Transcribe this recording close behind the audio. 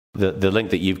the link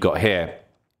that you've got here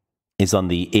is on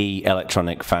the E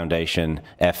Electronic Foundation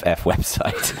FF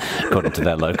website, according to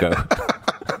their logo.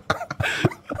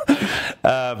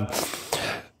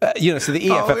 So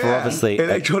the EFF are obviously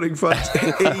Electronic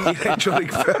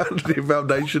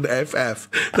Foundation FF.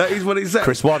 That is what it says.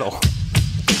 Chris Waddle.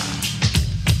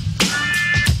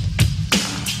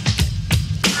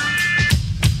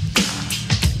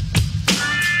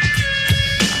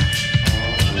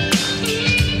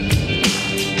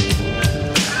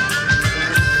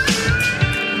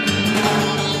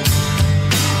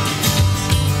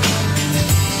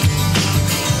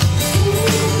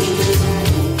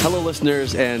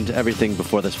 Listeners and everything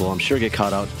before this will, I'm sure, get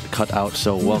cut out.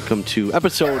 So welcome to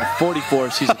episode 44,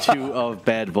 season 2 of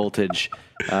Bad Voltage,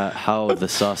 how the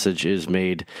sausage is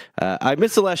made. I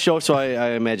missed the last show, so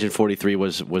I imagine 43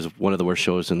 was one of the worst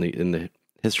shows in the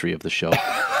history of the show.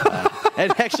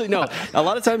 And actually, no, a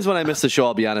lot of times when I miss the show,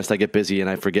 I'll be honest, I get busy and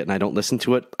I forget and I don't listen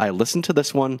to it. I listened to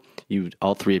this one.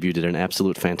 All three of you did an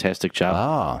absolute fantastic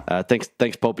job. Thanks,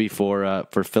 Popey,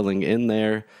 for filling in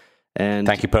there. And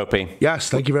thank you, Popey. Yes,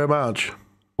 thank you very much.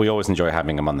 We always enjoy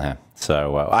having him on there.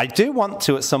 So I do want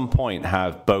to, at some point,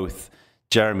 have both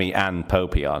Jeremy and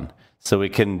Popey on, so we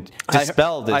can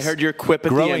dispel this. I heard your quip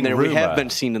at the end there. Rumor. We have been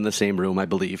seen in the same room, I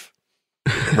believe.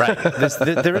 Right.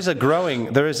 There is a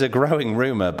growing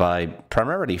rumor by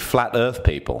primarily flat Earth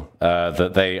people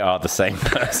that they are the same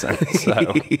person. So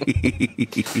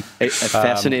a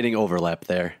fascinating overlap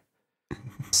there.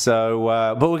 So,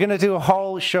 but we're going to do a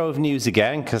whole show of news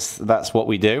again, because that's what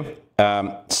we do.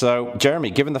 So, Jeremy,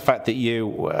 given the fact that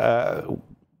you,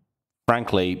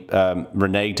 frankly,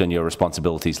 reneged on your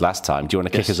responsibilities last time, do you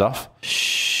want to kick us off?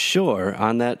 Sure.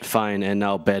 On that fine and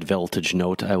now bad voltage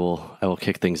note, I will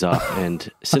kick things off. And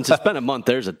since it's been a month,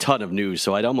 there's a ton of news,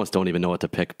 so I almost don't even know what to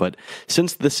pick. But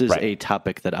since this is a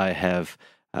topic that I have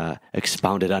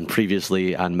expounded on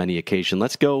previously on many occasions,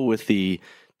 let's go with the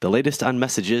latest on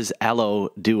messages, Allo,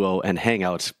 Duo, and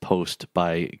Hangouts post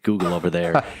by Google over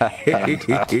there.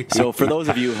 So for those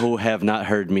of you who have not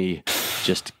heard me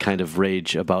just kind of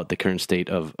rage about the current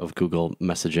state of Google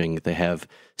messaging, they have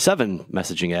 7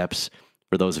 messaging apps.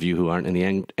 For those of you who aren't in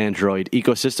the Android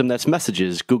ecosystem, that's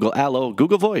Messages, Google Allo,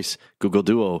 Google Voice, Google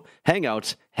Duo,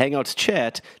 Hangouts, Hangouts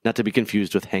Chat, not to be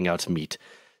confused with Hangouts Meet.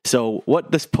 So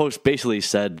what this post basically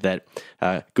said that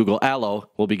Google Allo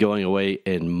will be going away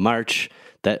in March.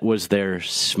 That was their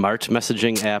smart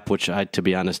messaging app, which I, to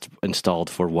be honest, installed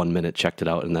for 1 minute, checked it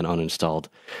out, and then uninstalled.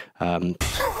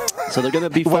 So they're going to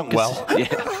be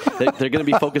they're going to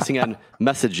be focusing on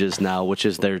Messages now, which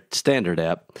is their standard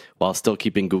app, while still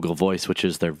keeping Google Voice, which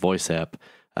is their voice app.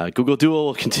 Google Duo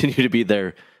will continue to be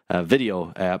their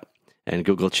video app, and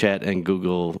Google Chat and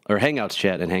Hangouts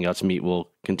Chat and Hangouts Meet will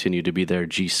continue to be their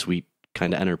G Suite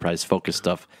kind of enterprise-focused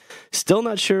stuff. Still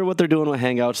not sure what they're doing with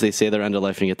Hangouts. They say they're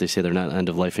end-of-lifing it. They say they're not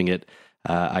end-of-lifing it.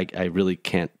 I really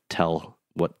can't tell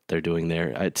what they're doing there.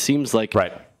 It seems like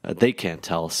they can't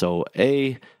tell. So,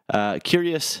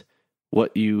 curious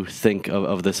what you think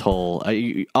of this whole...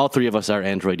 all three of us are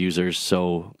Android users,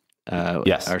 so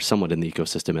are somewhat in the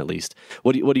ecosystem at least.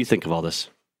 What do you think of all this?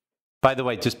 By the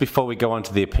way, just before we go on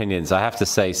to the opinions, I have to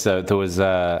say, so there was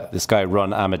this guy,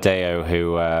 Ron Amadeo,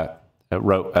 who...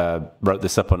 wrote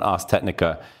this up on Ars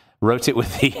Technica, wrote it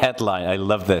with the headline, I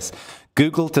love this,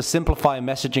 Google to simplify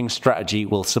messaging strategy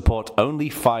will support only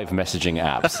 5 messaging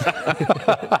apps.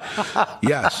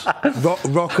 Yes.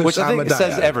 Rockus Which I think Amadeo.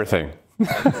 says everything.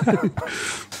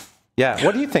 Yeah,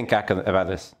 what do you think, Akan, about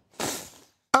this?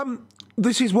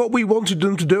 This is what we wanted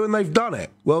them to do, and they've done it.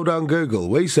 Well done, Google.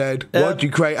 We said, why'd you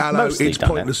create Allo? It's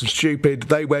pointless and stupid.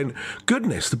 They went,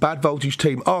 goodness, the Bad Voltage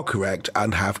team are correct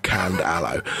and have canned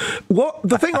Allo.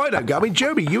 The thing I don't get, I mean,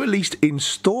 Jeremy, you at least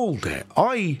installed it.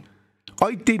 I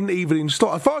didn't even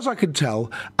install. As far as I could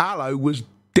tell, Allo was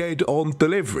dead on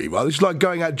delivery, right? It's like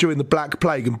going out during the Black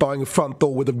Plague and buying a front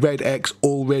door with a red X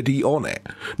already on it.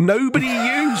 Nobody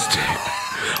used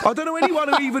it. I don't know anyone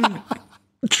who even...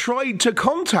 tried to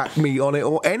contact me on it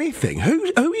or anything.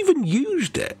 Who even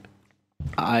used it?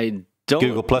 I don't...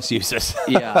 Google Plus users.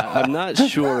 Yeah, I'm not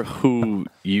sure who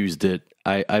used it.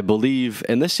 I believe,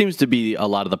 and this seems to be a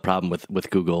lot of the problem with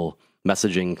Google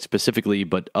messaging specifically,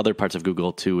 but other parts of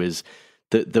Google too, is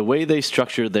the way they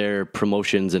structure their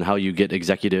promotions and how you get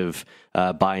executive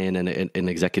buy-in and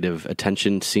executive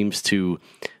attention seems to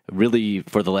really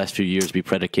for the last few years be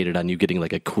predicated on you getting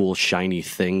like a cool shiny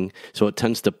thing. So it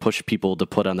tends to push people to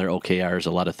put on their OKRs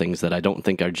a lot of things that I don't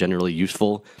think are generally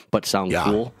useful but sound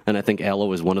cool. And I think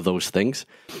Allo is one of those things.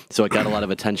 So it got a lot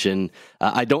of attention.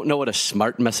 I don't know what a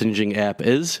smart messaging app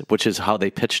is, which is how they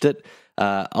pitched it.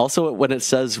 Also, when it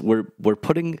says we're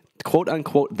putting quote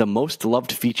unquote the most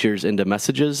loved features into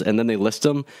messages, and then they list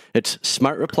them, it's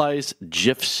smart replies,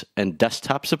 GIFs, and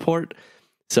desktop support.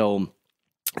 So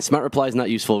smart reply is not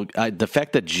useful. The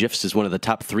fact that GIFs is one of the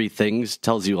top 3 things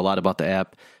tells you a lot about the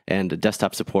app. And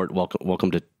desktop support,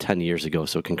 welcome to 10 years ago.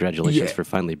 So congratulations for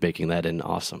finally baking that in.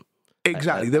 Awesome.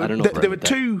 Exactly. There were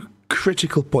 2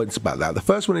 critical points about that. The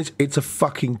first one is it's a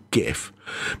fucking GIF.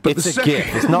 But it's a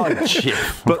GIF. It's not a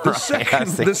GIF. But the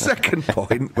second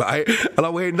point, right, and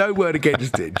I'll hear no word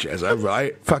against it, Jezza,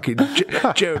 right? Fucking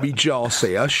Jeremy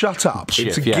Garcia, shut up. GIF,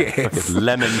 it's a GIF.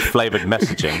 Lemon-flavoured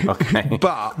messaging. Okay.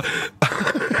 But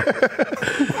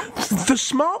the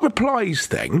smart replies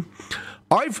thing,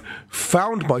 I've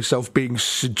found myself being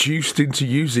seduced into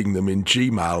using them in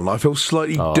Gmail, and I feel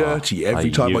slightly dirty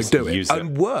every time I do it.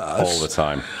 And worse, all the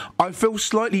time, I feel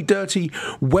slightly dirty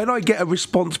when I get a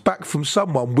response back from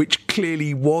someone which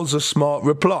clearly was a smart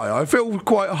reply. I feel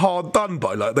quite hard done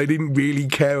by, like they didn't really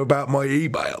care about my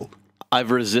email.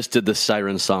 I've resisted the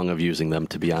siren song of using them,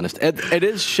 to be honest. It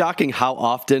is shocking how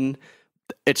often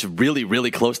it's really, really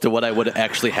close to what I would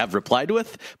actually have replied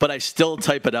with, but I still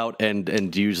type it out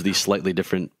and use these slightly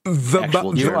different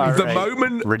actual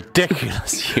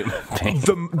ridiculous human being.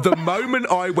 The moment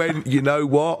I went, you know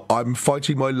what, I'm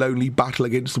fighting my lonely battle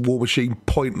against the war machine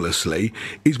pointlessly,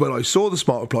 is when I saw the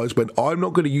smart replies, when I'm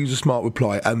not going to use a smart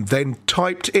reply, and then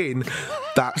typed in,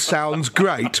 that sounds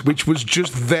great, which was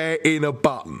just there in a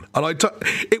button. And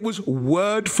it was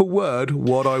word for word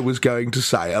what I was going to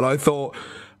say. And I thought,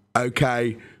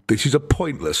 okay, this is a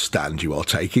pointless stand you are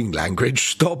taking, Langridge.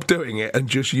 Stop doing it and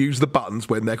just use the buttons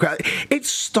when they're correct. It's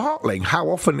startling how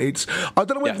often it's... I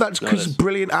don't know whether that's because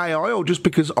brilliant AI or just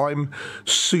because I'm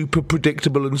super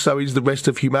predictable and so is the rest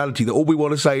of humanity, that all we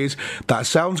want to say is, that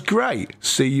sounds great.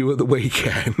 See you at the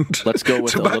weekend. Let's go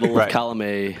with a little of column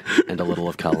A and a little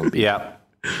of column B. Yeah.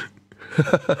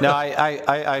 No,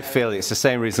 I feel it's the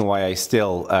same reason why I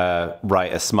still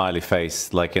write a smiley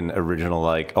face like an original,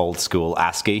 like old school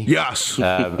ASCII. Yes.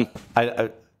 And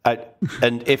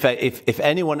if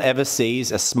anyone ever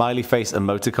sees a smiley face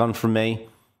emoticon from me,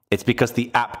 it's because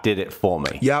the app did it for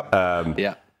me. Yep.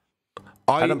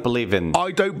 I don't believe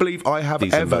I have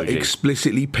ever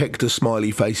explicitly picked a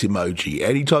smiley face emoji.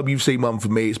 Anytime you've seen one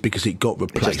from me, it's because it got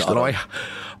replaced, and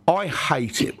I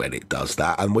hate it when it does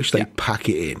that, and wish they'd pack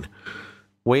it in.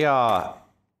 We are.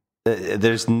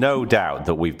 There's no doubt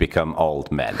that we've become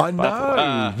old men. I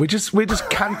know. We're just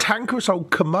cantankerous old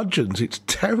curmudgeons. It's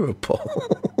terrible.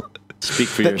 Speak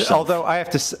for yourself. Although I have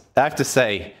to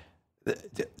say,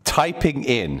 typing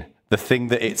in the thing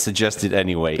that it suggested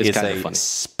anyway is a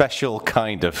special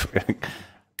kind of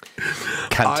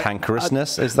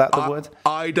cantankerousness. Is that the word?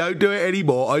 I don't do it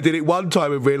anymore. I did it one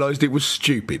time and realised it was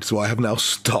stupid, so I have now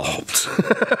stopped.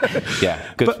 Yeah,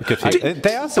 good for you.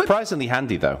 They are surprisingly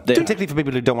handy, though, particularly for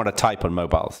people who don't want to type on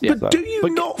mobiles. But do you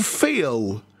not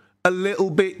feel a little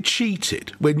bit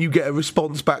cheated when you get a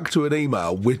response back to an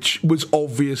email which was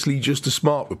obviously just a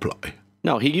smart reply?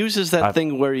 No, he uses that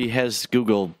thing where he has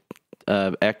Google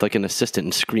act like an assistant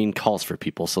and screen calls for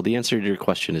people. So the answer to your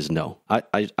question is no.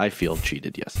 I feel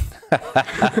cheated, yes.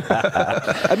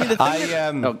 I mean, the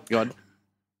thing go on.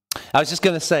 I was just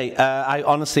going to say, I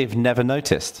honestly have never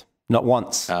noticed. Not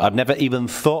once. I've never even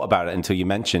thought about it until you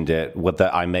mentioned it, whether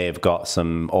I may have got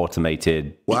some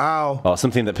automated... Wow. Or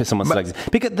something that someone selected.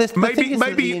 Because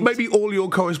maybe all your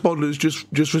correspondents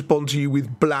just respond to you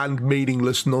with bland,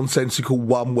 meaningless, nonsensical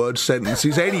one-word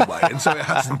sentences anyway, and so it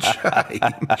hasn't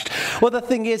changed. Well, the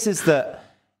thing is that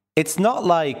it's not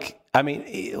like... I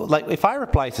mean, like, if I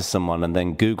reply to someone and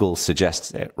then Google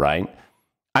suggests it, right?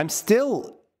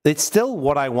 It's still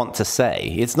what I want to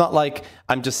say. It's not like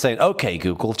I'm just saying, okay,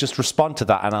 Google, just respond to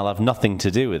that and I'll have nothing to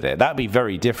do with it. That'd be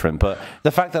very different. But the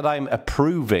fact that I'm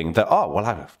approving that,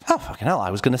 fucking hell,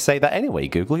 I was going to say that anyway,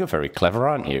 Google, you're very clever,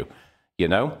 aren't you? You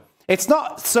know? It's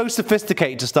not so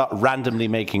sophisticated to start randomly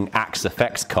making Axe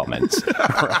Effects comments,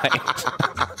 right?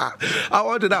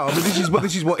 I don't know. I mean,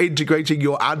 this is what integrating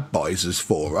your ad buys is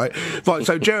for, right? Right.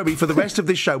 So, Jeremy, for the rest of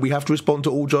this show, we have to respond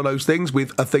to all Jono's things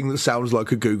with a thing that sounds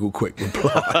like a Google Quick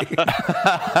Reply.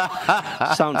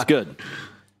 Sounds good.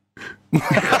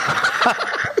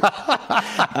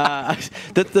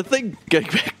 The thing, getting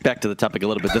back to the topic a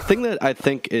little bit, the thing that I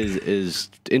think is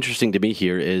interesting to me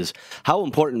here is how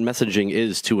important messaging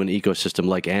is to an ecosystem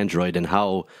like Android and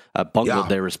how bungled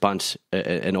their response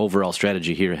and overall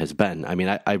strategy here has been. I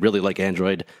mean, I really like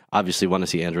Android, obviously want to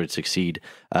see Android succeed.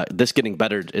 This getting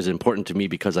better is important to me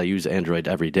because I use Android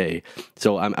every day.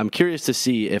 So I'm curious to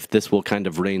see if this will kind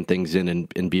of rein things in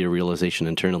and be a realization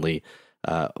internally,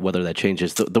 whether that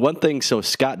changes. The one thing, so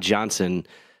Scott Johnson,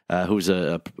 who's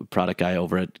a product guy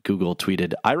over at Google,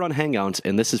 tweeted, "I run Hangouts,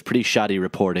 and this is pretty shoddy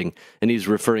reporting." And he's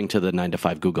referring to the 9 to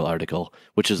 5 Google article,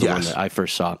 which is the one that I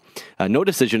first saw. No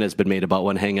decision has been made about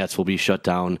when Hangouts will be shut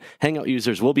down. Hangout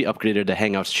users will be upgraded to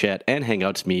Hangouts Chat and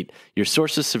Hangouts Meet. Your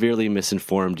source is severely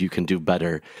misinformed. You can do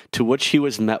better. To which he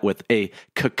was met with a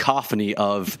cacophony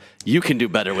of, "You can do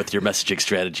better with your messaging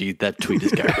strategy. That tweet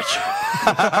is garbage."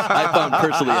 I found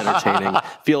personally entertaining.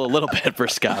 Feel a little bad for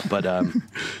Scott, but...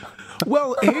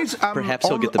 Well, here's perhaps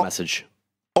he'll get the message.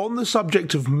 On the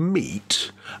subject of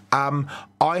Meet,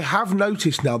 I have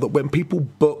noticed now that when people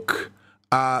book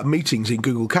meetings in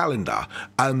Google Calendar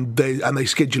and they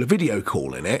schedule a video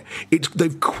call in it,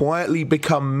 they've quietly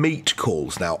become Meet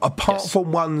calls now. Apart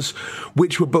from ones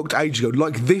which were booked ages ago,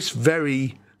 like this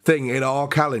very thing in our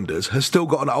calendars has still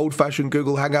got an old-fashioned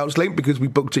Google Hangouts link because we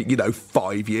booked it,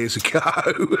 5 years ago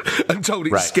and told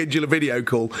it to schedule a video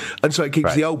call, and so it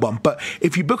keeps the old one. But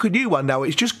if you book a new one now,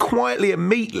 it's just quietly a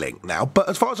Meet link now. But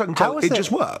as far as I can tell, it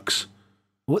just works.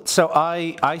 So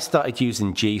I started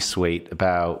using G Suite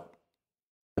about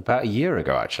a year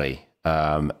ago, actually,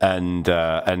 and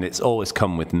it's always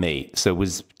come with Meet. So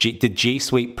did G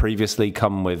Suite previously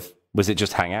come with? Was it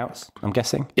just Hangouts? I'm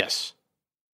guessing. Yes.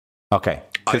 Okay,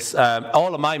 because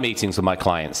all of my meetings with my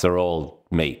clients are all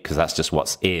Meet because that's just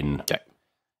what's in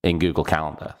Google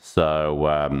Calendar. So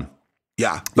I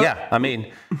mean,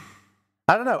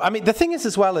 I don't know. I mean, the thing is,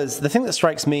 as well as the thing that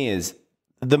strikes me is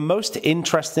the most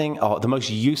interesting or the most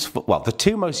useful. Well, the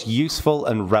two most useful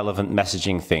and relevant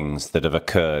messaging things that have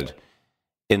occurred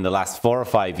in the last 4 or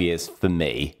 5 years for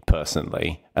me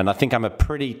personally, and I think I'm a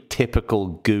pretty typical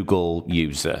Google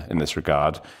user in this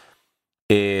regard.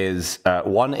 Is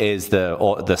one is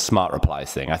the smart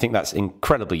replies thing. I think that's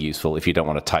incredibly useful if you don't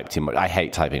want to type too much. I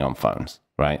hate typing on phones,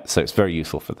 right? So it's very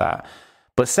useful for that.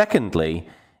 But secondly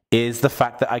is the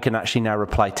fact that I can actually now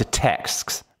reply to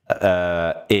texts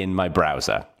in my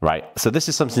browser, right? So this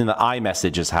is something that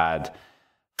iMessage has had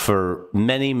for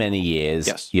many, many years.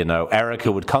 Yes. Erica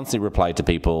would constantly reply to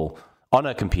people on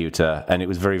her computer, and it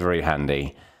was very, very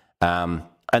handy.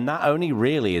 And that only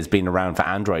really has been around for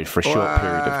Android for a short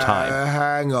period of time.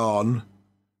 Hang on.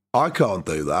 I can't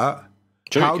do that.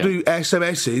 Sure. How do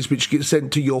SMSs, which get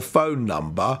sent to your phone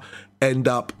number, end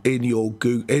up in the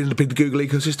Google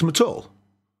ecosystem at all?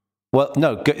 Well,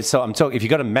 no. So I'm talking, if you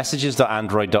go to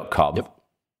messages.android.com,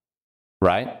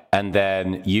 right, and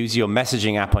then use your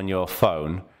messaging app on your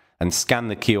phone and scan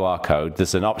the QR code,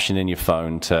 there's an option in your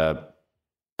phone to,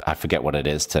 I forget what it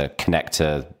is, to connect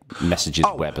to Messages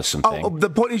web or something. The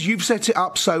point is, you've set it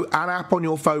up so an app on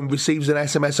your phone receives an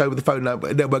SMS over the phone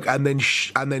network and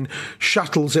then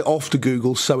shuttles it off to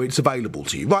Google so it's available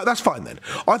to you. Right, that's fine then.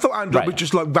 I thought Android was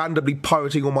just like randomly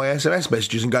pirating all my SMS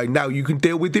messages and going, now you can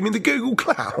deal with them in the Google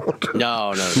Cloud.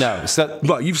 No. So,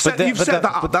 right, you've set that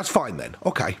up. That's fine then.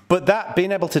 Okay. But that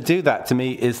being able to do that to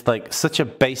me is like such a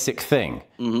basic thing,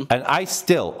 and I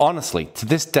still, honestly, to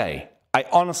this day, I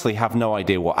honestly have no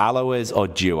idea what Allo is or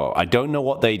Duo. I don't know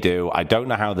what they do. I don't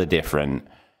know how they're different.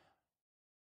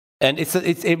 And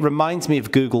it reminds me of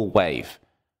Google Wave.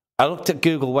 I looked at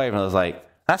Google Wave and I was like,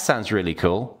 that sounds really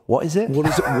cool. What is it? What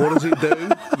does it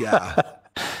do? Yeah.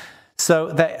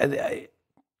 So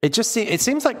it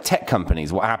seems like tech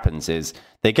companies, what happens is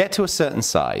they get to a certain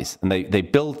size and they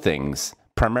build things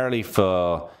primarily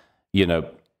for,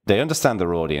 they understand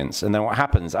their audience. And then what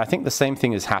happens, I think the same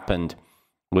thing has happened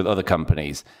with other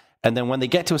companies. And then when they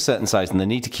get to a certain size and they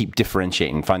need to keep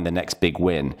differentiating and find the next big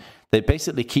win, they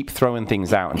basically keep throwing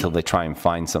things out until they try and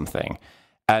find something.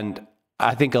 And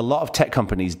I think a lot of tech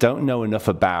companies don't know enough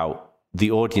about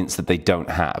the audience that they don't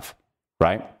have,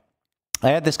 right?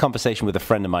 I had this conversation with a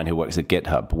friend of mine who works at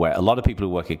GitHub, where a lot of people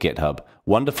who work at GitHub,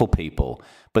 wonderful people,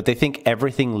 but they think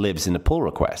everything lives in a pull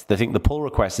request. They think the pull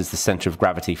request is the center of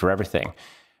gravity for everything.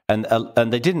 And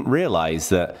they didn't realize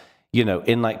that,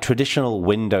 in like traditional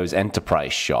Windows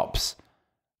enterprise shops,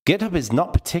 GitHub is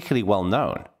not particularly well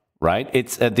known, right?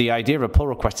 It's the idea of a pull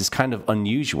request is kind of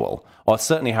unusual, or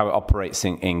certainly how it operates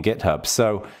in GitHub.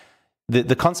 So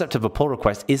the concept of a pull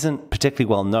request isn't particularly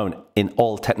well known in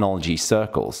all technology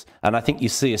circles. And I think you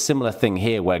see a similar thing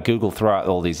here where Google throw out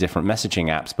all these different messaging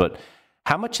apps, but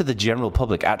how much of the general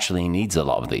public actually needs a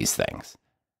lot of these things?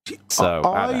 So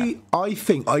I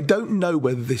think, I don't know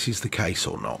whether this is the case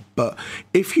or not, but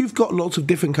if you've got lots of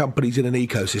different companies in an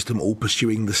ecosystem all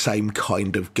pursuing the same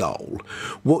kind of goal,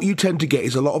 what you tend to get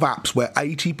is a lot of apps where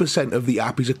 80% of the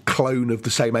app is a clone of the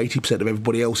same 80% of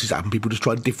everybody else's app, and people just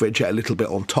try to differentiate a little bit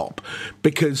on top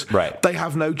because they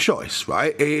have no choice,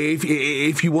 right?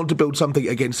 If you want to build something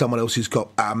against someone else's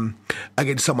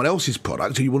against someone else's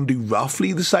product, and you want to do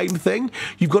roughly the same thing,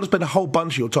 you've got to spend a whole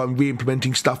bunch of your time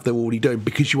re-implementing stuff they're already doing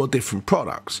because you are different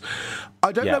products.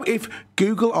 I don't know if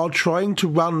Google are trying to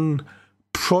run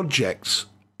projects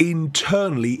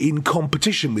internally in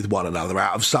competition with one another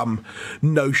out of some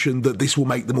notion that this will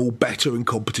make them all better and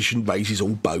competition raises all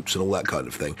boats and all that kind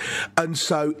of thing. And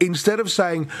so instead of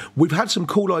saying, we've had some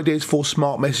cool ideas for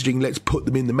smart messaging, let's put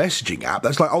them in the messaging app,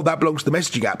 that's like, oh, that belongs to the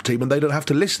messaging app team and they don't have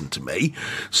to listen to me.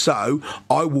 So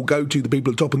I will go to the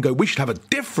people at the top and go, we should have a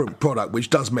different product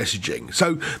which does messaging.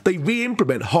 So they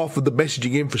re-implement half of the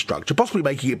messaging infrastructure, possibly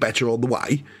making it better on the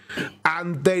way,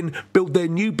 and then build their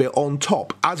new bit on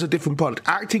top as a different product,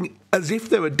 acting as if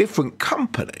they're a different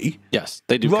company. Yes,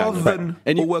 they do. Rather than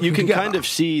and you can together. kind of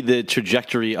see the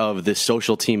trajectory of this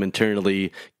social team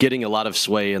internally getting a lot of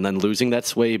sway and then losing that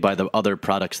sway by the other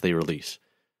products they release.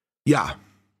 Yeah.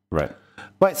 Right.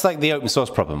 Well, it's like the open source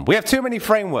problem. We have too many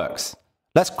frameworks.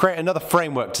 Let's create another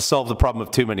framework to solve the problem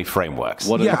of too many frameworks.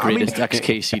 One of the greatest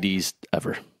XKCDs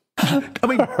ever. I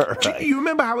mean, do you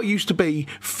remember how it used to be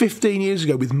 15 years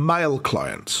ago with mail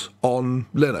clients on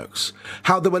Linux?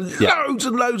 How there were loads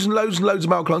and loads and loads and loads of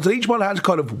mail clients, and each one had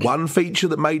kind of one feature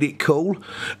that made it cool,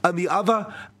 and the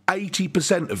other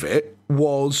 80% of it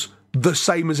was the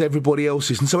same as everybody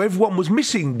else's. And so everyone was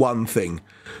missing one thing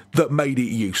that made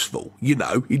it useful. You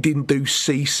know, it didn't do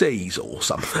CCs or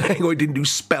something, or it didn't do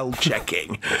spell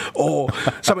checking or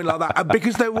something like that. And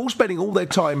because they were all spending all their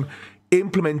time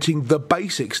implementing the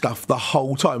basic stuff the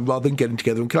whole time rather than getting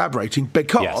together and collaborating,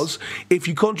 because if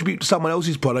you contribute to someone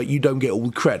else's product, you don't get all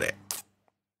the credit.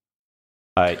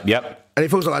 Yep. And it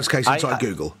feels like that's the case inside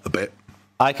Google a bit.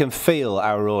 I can feel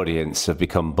our audience have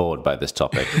become bored by this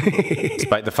topic,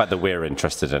 despite the fact that we're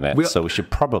interested in it. So we should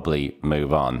probably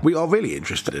move on. We are really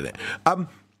interested in it.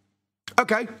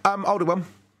 Okay, I'll do one.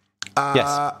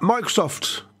 Yes.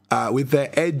 Microsoft, with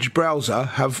their Edge browser,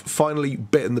 have finally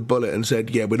bitten the bullet and said,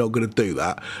 yeah, we're not going to do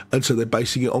that. And so they're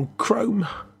basing it on Chrome.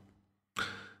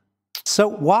 So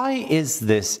why is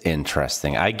this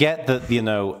interesting? I get that, you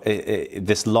know,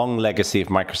 this long legacy of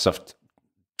Microsoft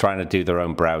trying to do their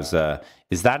own browser.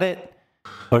 Is that it?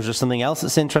 Or is there something else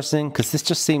that's interesting? Because this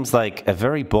just seems like a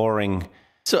very boring...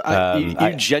 So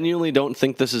you genuinely don't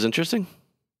think this is interesting?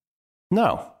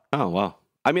 No. Oh, wow.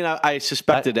 I mean, I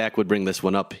suspected Ak would bring this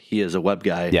one up. He is a web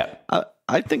guy. Yeah.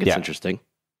 I think it's interesting.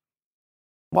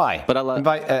 Why? But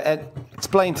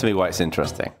explain to me why it's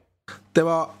interesting. There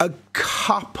are a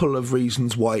couple of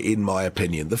reasons why, in my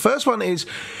opinion. The first one is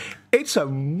it's a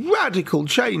radical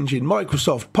change in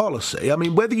Microsoft policy. I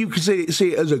mean, whether you can see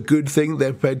it as a good thing,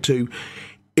 they're prepared to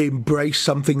embrace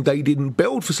something they didn't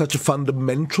build for such a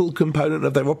fundamental component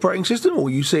of their operating system, or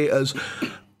you see it as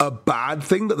a bad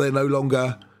thing that they're no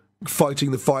longer fighting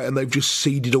the fight and they've just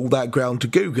ceded all that ground to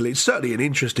Google. It's certainly an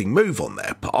interesting move on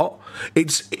their part.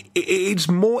 It's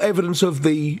more evidence for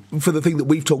the thing that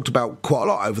we've talked about quite a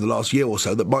lot over the last year or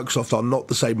so, that Microsoft are not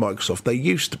the same Microsoft they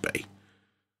used to be.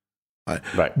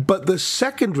 Right. But the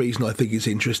second reason I think it's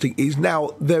interesting is now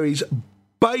there is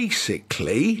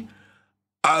basically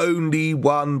only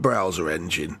one browser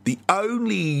engine. The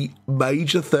only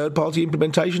major third-party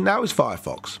implementation now is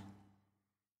Firefox.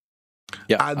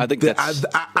 Yeah, and I think that's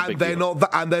they're not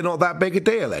that big a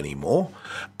deal anymore,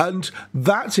 and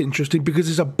that's interesting because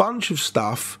there's a bunch of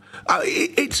stuff.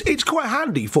 It's quite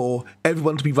handy for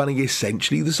everyone to be running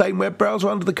essentially the same web browser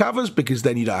under the covers, because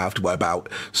then you don't have to worry about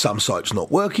some sites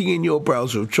not working in your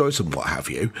browser of choice and what have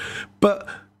you. But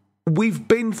we've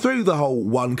been through the whole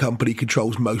one company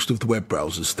controls most of the web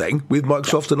browsers thing with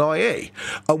Microsoft and IE.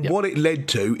 And what it led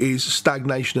to is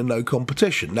stagnation and no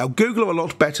competition. Now, Google are a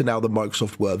lot better now than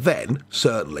Microsoft were then,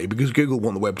 certainly, because Google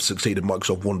wanted the web to succeed and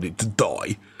Microsoft wanted it to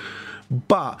die.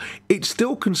 But it's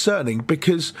still concerning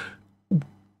because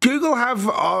Google have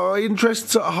our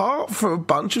interests at heart for a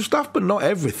bunch of stuff, but not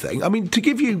everything. I mean,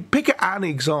 pick an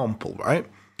example, right?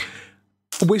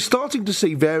 We're starting to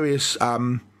see various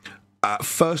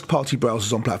first-party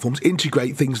browsers on platforms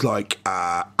integrate things like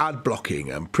ad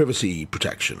blocking and privacy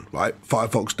protection, right?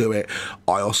 Firefox do it,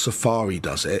 iOS Safari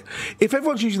does it. If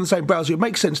everyone's using the same browser, it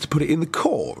makes sense to put it in the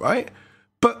core, right?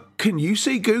 But can you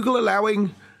see Google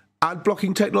allowing ad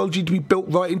blocking technology to be built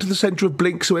right into the center of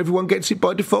Blink so everyone gets it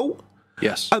by default?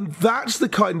 Yes. And that's the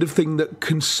kind of thing that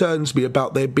concerns me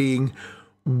about there being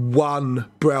one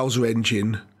browser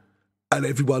engine and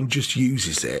everyone just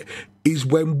uses it, is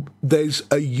when there's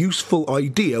a useful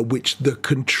idea which the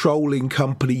controlling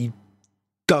company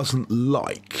doesn't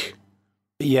like.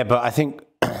 Yeah, but I think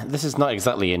this is not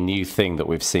exactly a new thing that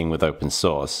we've seen with open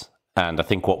source. And I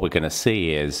think what we're going to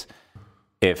see is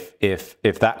if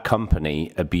that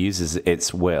company abuses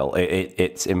its will,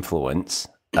 its influence,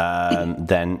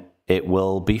 then it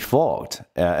will be forked.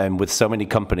 And with so many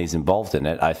companies involved in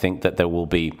it, I think that there will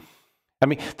be... I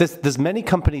mean, there's many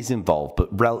companies involved, but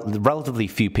relatively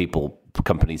few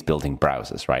companies building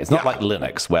browsers, right? It's not like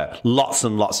Linux, where lots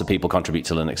and lots of people contribute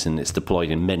to Linux and it's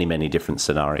deployed in many, many different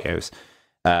scenarios.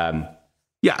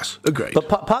 Yes, agreed. But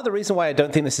part of the reason why I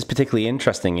don't think this is particularly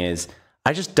interesting is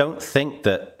I just don't think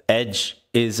that Edge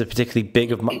is a particularly big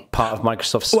part of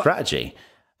Microsoft's strategy.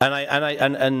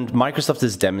 And Microsoft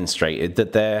has demonstrated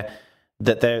that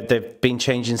they've been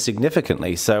changing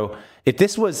significantly. So if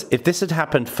this had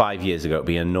happened 5 years ago, it'd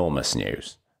be enormous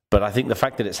news. But I think the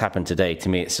fact that it's happened today, to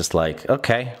me, it's just like,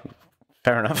 okay,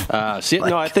 fair enough. I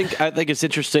think it's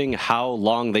interesting how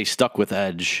long they stuck with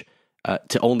Edge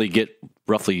to only get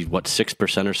roughly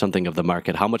 6% or something of the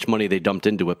market. How much money they dumped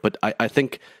into it. But I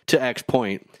think to Ack's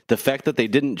point, the fact that they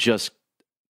didn't just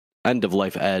end of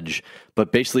life Edge,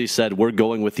 but basically said we're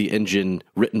going with the engine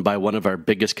written by one of our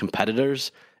biggest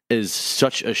competitors is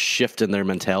such a shift in their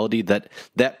mentality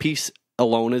that piece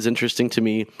alone is interesting to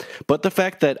me. But the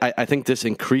fact that I think this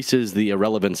increases the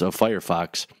irrelevance of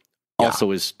Firefox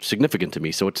also is significant to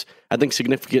me. So it's, I think,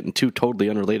 significant in two totally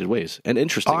unrelated ways and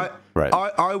interesting.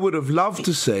 I would have loved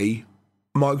to see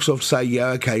Microsoft say,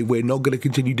 yeah, okay, we're not going to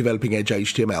continue developing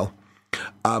EdgeHTML.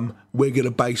 We're going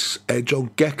to base Edge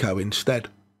on Gecko instead.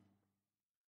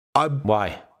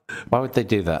 Why? Why would they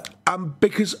do that?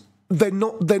 Because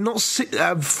Mozilla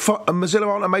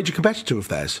aren't a major competitor of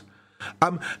theirs.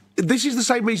 This is the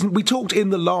same reason we talked in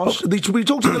the last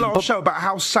show about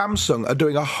how Samsung are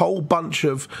doing a whole bunch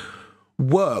of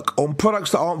work on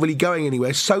products that aren't really going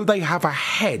anywhere, so they have a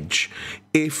hedge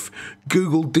if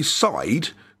Google decide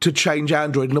to change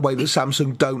Android in a way that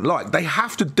Samsung don't like. They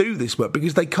have to do this work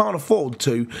because they can't afford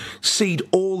to cede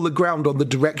all the ground on the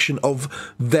direction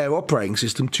of their operating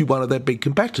system to one of their big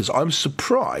competitors. I'm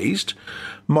surprised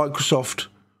Microsoft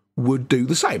would do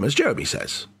the same, as Jeremy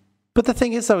says. But the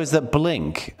thing is, though, is that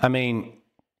Blink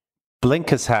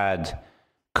has had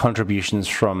contributions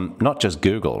from not just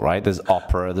Google, right? There's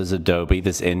Opera, there's Adobe,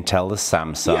 there's Intel, there's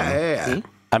Samsung. Yeah.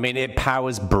 I mean, it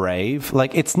powers Brave.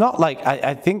 Like, it's not like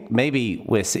I think maybe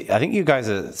I think you guys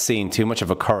are seeing too much of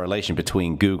a correlation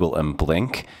between Google and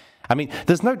Blink. I mean,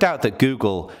 there's no doubt that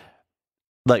Google,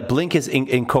 like Blink, is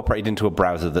incorporated into a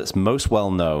browser that's the most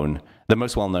well-known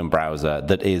browser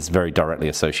that is very directly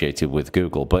associated with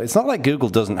Google. But it's not like Google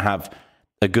doesn't have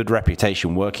a good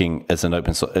reputation working as an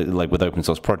open source, with open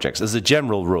source projects, as a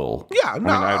general rule. Yeah,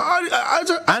 no,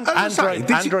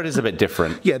 Android is a bit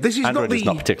different. Yeah, this is Android is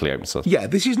not particularly open source. Yeah,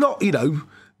 this is not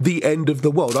the end of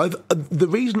the world. The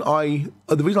reason I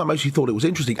mostly thought it was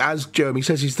interesting, as Jeremy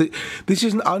says, is that this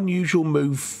is an unusual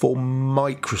move for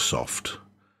Microsoft.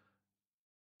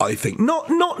 I think not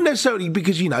necessarily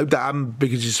because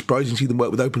because it's surprising to see them work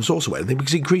with open source or anything,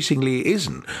 because increasingly it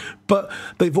isn't. But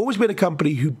they've always been a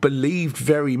company who believed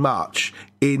very much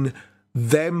in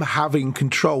them having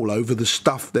control over the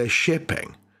stuff they're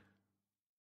shipping,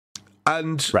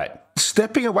 and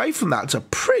stepping away from that's a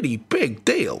pretty big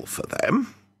deal for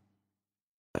them.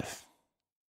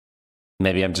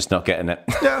 Maybe I'm just not getting it.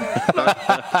 Yeah, no.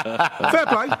 Fair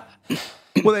play.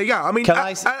 Well, there you go. I mean, and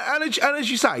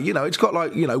as you say, it's got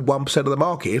 1% of the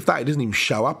market. If that, it doesn't even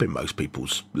show up in most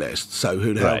people's lists. So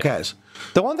who the hell cares?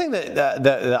 The one thing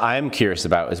that I am curious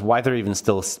about is why they're even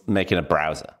still making a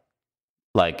browser.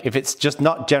 Like, if it's just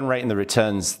not generating the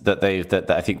returns that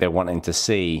I think they're wanting to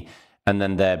see, and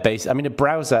then they're a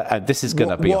browser. This is going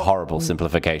to be a horrible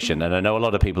simplification, and I know a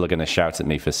lot of people are going to shout at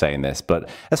me for saying this, but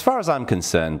as far as I'm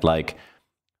concerned, like,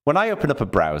 when I open up a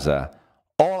browser,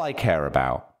 all I care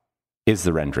about is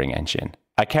the rendering engine.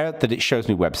 I care that it shows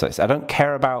me websites. I don't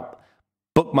care about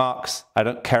bookmarks. I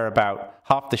don't care about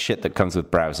half the shit that comes with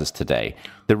browsers today.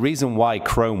 The reason why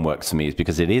Chrome works for me is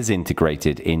because it is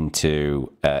integrated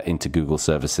into Google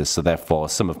services. So therefore,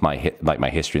 some of my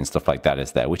history and stuff like that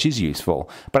is there, which is useful.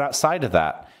 But outside of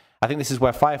that, I think this is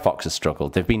where Firefox has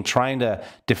struggled. They've been trying to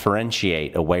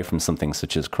differentiate away from something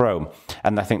such as Chrome,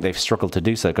 and I think they've struggled to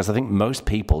do so because I think most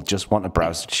people just want a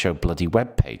browser to show bloody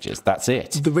web pages. That's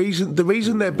it. The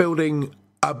reason they're building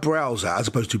a browser as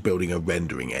opposed to building a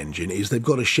rendering engine is they've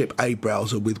got to ship a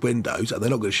browser with Windows, and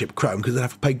they're not going to ship Chrome because they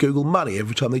have to pay Google money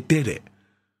every time they did it.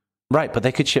 Right, but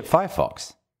they could ship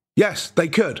Firefox. Yes, they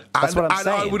could. That's what I'm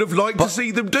saying. I would have liked to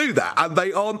see them do that, and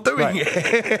they aren't doing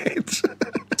it.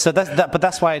 So but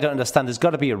that's why I don't understand. There's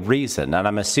got to be a reason, and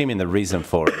I'm assuming the reason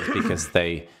for it is because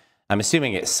I'm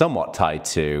assuming it's somewhat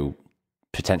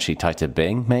potentially tied to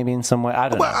Bing, maybe in some way. I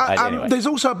don't know. Anyway. There's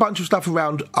also a bunch of stuff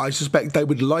around. I suspect they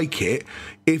would like it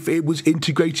if it was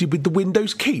integrated with the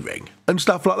Windows keyring and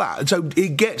stuff like that. And so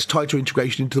it gets tighter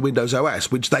integration into the Windows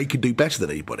OS, which they could do better than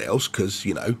anybody else because,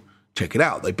 check it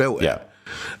out, they built it. Yeah.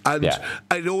 And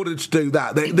in order to do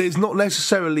that, there's not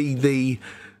necessarily the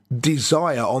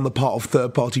desire on the part of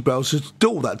third-party browsers to do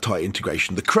all that tight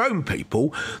integration. The Chrome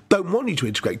people don't want you to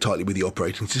integrate tightly with the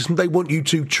operating system. They want you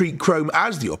to treat Chrome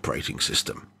as the operating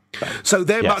system. So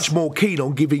they're much more keen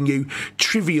on giving you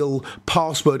trivial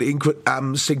password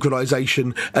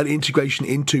synchronization and integration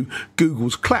into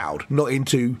Google's cloud, not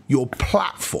into your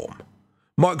platform.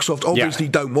 Microsoft obviously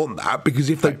don't want that because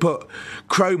if they put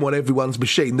Chrome on everyone's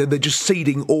machine, then they're just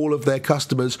ceding all of their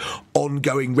customers'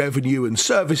 ongoing revenue and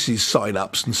services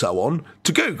sign-ups and so on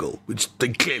to Google, which they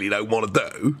clearly don't want to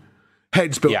do.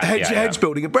 Hence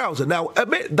building a browser. Now,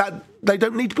 admit that they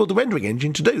don't need to build a rendering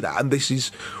engine to do that, and this is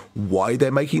why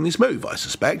they're making this move, I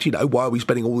suspect. Why are we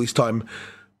spending all this time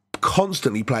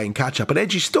constantly playing catch-up? And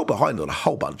Edge is still behind on a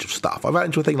whole bunch of stuff. I ran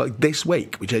into a thing like this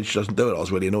week, which Edge doesn't do, and I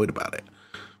was really annoyed about it.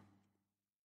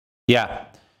 Yeah.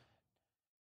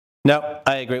 No,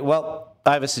 I agree. Well,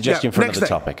 I have a suggestion for another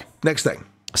topic. Next thing.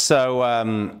 So,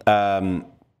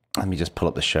 let me just pull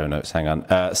up the show notes. Hang on.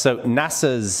 So,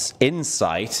 NASA's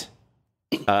InSight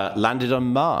landed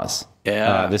on Mars.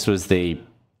 Yeah. This was the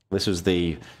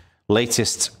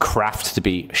latest craft to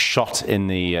be shot in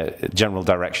the general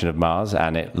direction of Mars,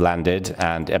 and it landed.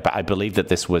 And I believe that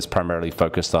this was primarily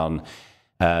focused on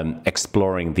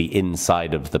exploring the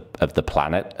inside of the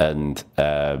planet and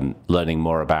learning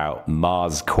more about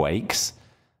Mars quakes,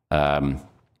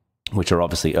 which are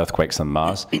obviously earthquakes on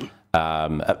Mars.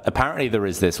 Apparently, there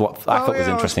is this. What I thought was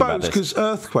interesting about this, because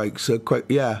earthquakes are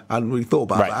quite. I hadn't really thought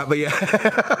about that,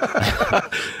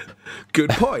 but good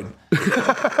point.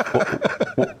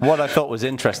 What I thought was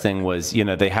interesting was,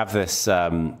 they have this.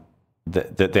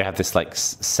 They have this like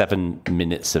 7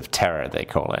 minutes of terror, they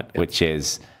call it, which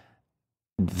is.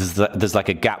 There's like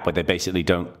a gap where they basically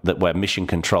where mission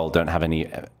control don't have any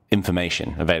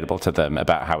information available to them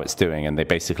about how it's doing, and they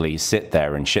basically sit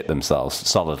there and shit themselves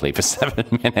solidly for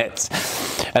 7 minutes,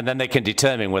 and then they can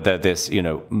determine whether this,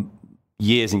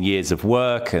 years and years of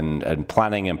work and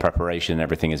planning and preparation and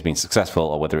everything has been successful,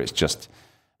 or whether it's just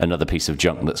another piece of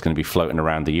junk that's going to be floating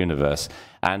around the universe.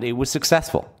 And it was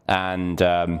successful, and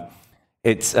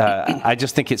it's I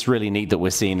just think it's really neat that we're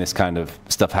seeing this kind of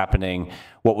stuff happening.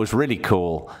 What was really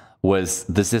cool was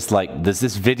there's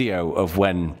this video of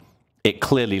when it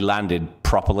clearly landed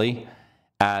properly,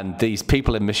 and these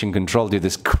people in mission control do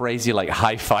this crazy like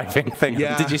high-fiving thing.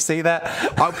 Yeah. Did you see that?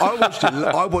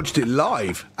 I watched it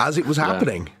live as it was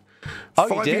happening. Oh,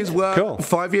 5 you did? years work, cool.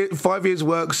 5 years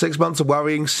work, 6 months of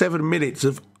worrying, 7 minutes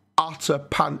of utter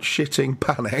pants-shitting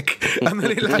panic, and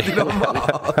then it landed on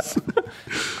Mars.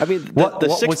 I mean, the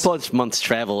 6+ months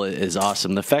travel is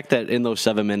awesome. The fact that in those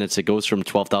 7 minutes it goes from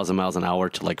 12,000 miles an hour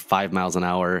to like 5 miles an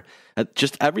hour,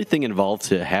 just everything involved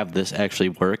to have this actually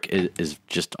work is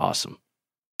just awesome.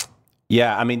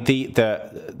 Yeah, I mean,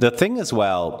 the thing as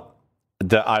well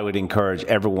that I would encourage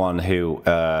everyone who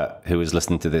is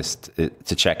listening to this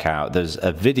to check out. There's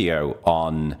a video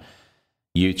on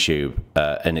YouTube,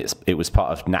 and it was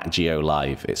part of Nat Geo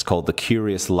Live. It's called "The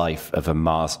Curious Life of a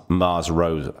Mars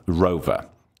Rover,"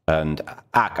 and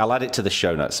I'll add it to the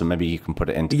show notes, so maybe you can put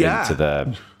it into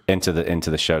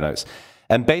the show notes.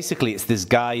 And basically, it's this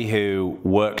guy who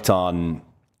worked on,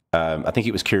 I think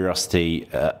it was Curiosity,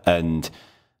 and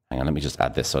hang on, let me just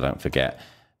add this so I don't forget.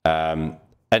 And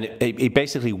it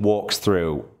basically walks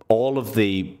through all of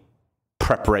the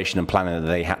preparation and planning that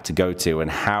they had to go to and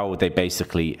how they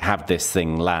basically have this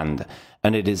thing land.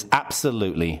 And it is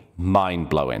absolutely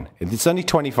mind-blowing. It's only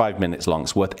 25 minutes long.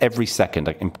 It's worth every second.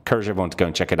 I encourage everyone to go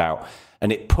and check it out.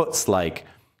 And it puts like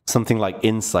something like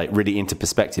InSight really into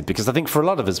perspective, because I think for a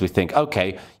lot of us, we think,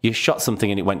 okay, you shot something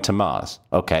and it went to Mars.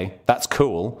 Okay, that's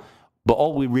cool. But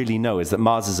all we really know is that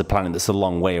Mars is a planet that's a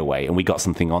long way away and we got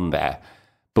something on there.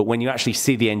 But when you actually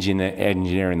see the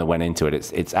engineering that went into it,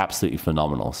 it's absolutely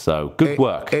phonamenal. So good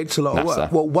work. It's a lot of work.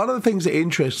 Well, one of the things that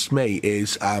interests me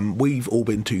is we've all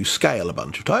been to Scale a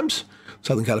bunch of times,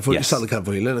 Southern California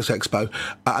Linux Expo,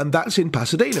 and that's in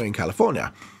Pasadena in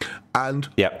California. And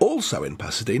also in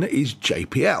Pasadena is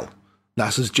JPL,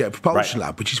 NASA's Jet Propulsion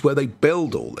Lab, which is where they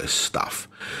build all this stuff.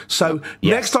 So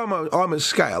next time I'm at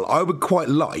Scale, I would quite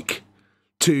like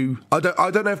to, I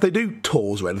don't know if they do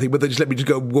tours or anything, but they just let me just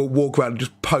go walk around and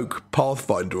just poke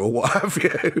Pathfinder or what have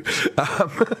you.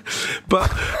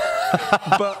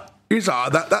 But It's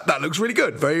that looks really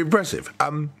good, very impressive.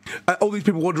 All these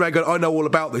people wander around going, I know all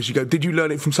about this. You go, did you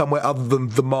learn it from somewhere other than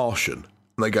The Martian?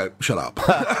 And they go, shut up.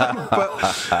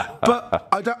 but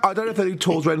I don't know if they do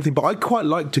tours or anything, but I quite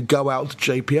like to go out to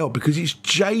JPL because it's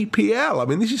JPL. I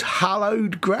mean, this is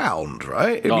hallowed ground,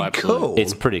 right? It'd be cool.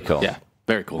 It's pretty cool. Yeah,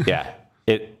 very cool. Yeah,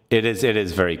 it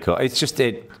is very cool. It's just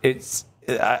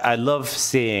I love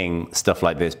seeing stuff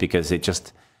like this because it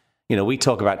just, you know, we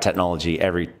talk about technology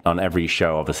on every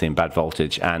show, obviously in Bad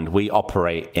Voltage, and we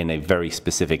operate in a very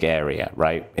specific area,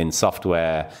 right? In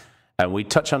software, and we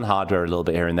touch on hardware a little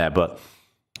bit here and there, but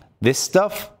this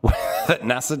stuff that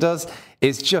NASA does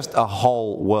is just a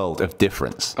whole world of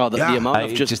difference. Oh, the amount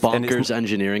of just bonkers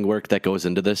engineering work that goes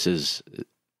into this is...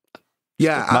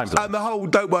 Yeah, and the whole,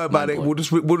 don't worry about it, we'll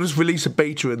just release a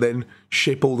beta and then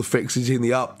ship all the fixes in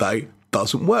the update.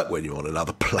 Doesn't work when you're on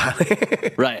another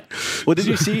planet. Right. Well, did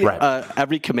you see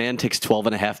every command takes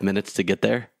 12.5 minutes to get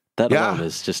there? That alone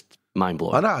is just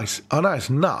mind-blowing. I know, it's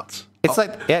nuts.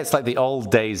 It's like the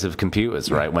old days of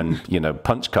computers, right? When, you know,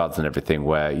 punch cards and everything,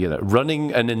 where, you know,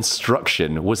 running an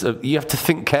instruction was you have to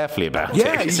think carefully about it.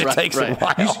 It takes a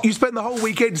while. You spend the whole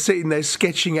weekend sitting there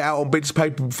sketching it out on bits of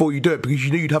paper before you do it because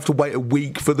you knew you'd have to wait a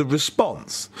week for the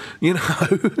response. You know,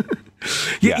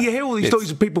 you hear all these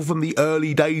stories of people from the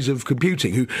early days of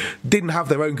computing who didn't have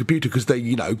their own computer because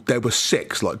they were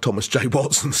 6, like Thomas J.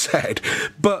 Watson said,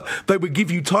 but they would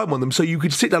give you time on them so you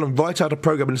could sit down and write out a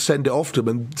program and send it off to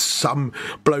them, and some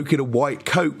bloke in a white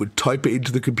coat would type it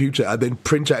into the computer and then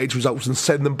print out its results and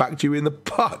send them back to you in the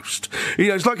post. You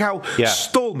know, it's like how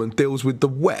Stallman deals with the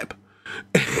web.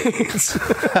 I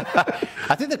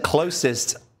think the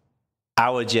closest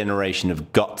our generation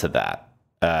have got to that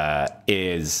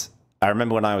is, I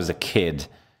remember when I was a kid,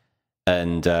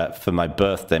 and for my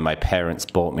birthday, my parents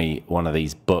bought me one of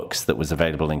these books that was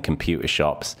available in computer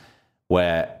shops,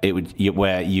 where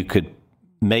you could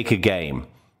make a game.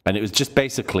 And it was just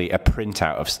basically a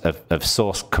printout of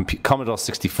source Commodore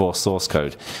 64 source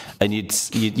code, and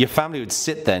your family would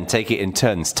sit there and take it in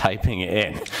turns typing it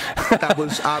in. That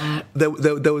was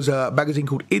there was a magazine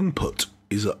called Input.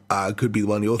 Could be the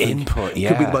one you're thinking. Input,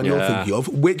 could be the one you're thinking of.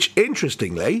 Which,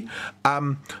 interestingly,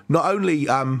 not only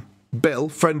Bill,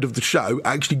 friend of the show,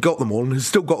 actually got them all and has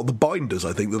still got the binders,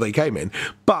 I think, that they came in.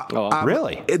 But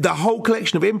really, the whole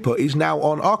collection of Input is now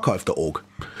on archive.org.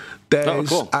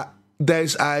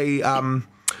 There's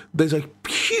a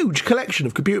huge collection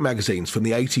of computer magazines from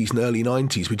the 80s and early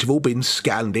 90s which have all been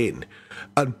scanned in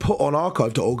and put on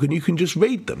archive.org, and you can just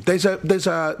read them. There's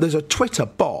a Twitter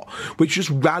bot which just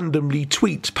randomly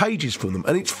tweets pages from them,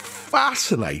 and it's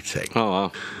fascinating.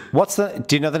 Oh wow!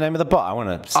 Do you know the name of the bot? I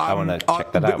want to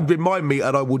check that out. Remind me,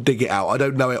 and I will dig it out. I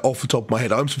don't know it off the top of my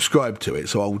head. I'm subscribed to it,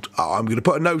 so I'm going to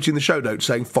put a note in the show notes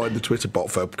saying find the Twitter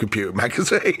bot for computer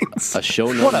magazines. A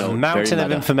show note. What a mountain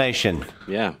of information!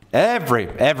 Yeah,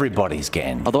 everybody's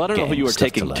getting. Although I don't know who you were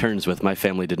taking turns with. My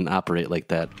family didn't operate like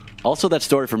that. Also, that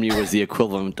story from you was the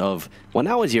equivalent of, when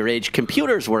I was your age,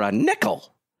 computers were a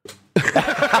nickel.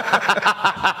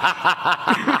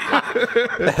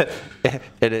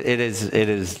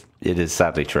 It is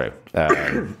sadly true.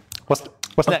 What's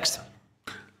next?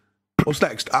 What's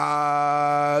next?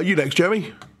 You next,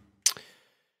 Jeremy.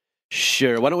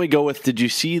 Sure. Why don't we go with, did you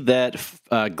see that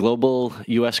global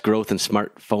U.S. growth in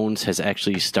smartphones has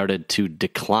actually started to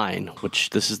decline, which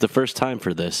this is the first time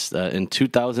for this. In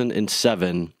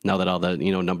 2007, now that all the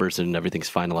numbers and everything's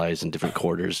finalized in different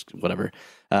quarters, whatever,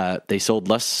 they sold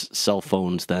less cell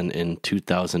phones than in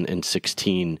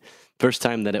 2016. First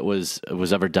time that it was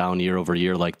ever down year over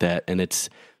year like that. And it's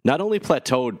not only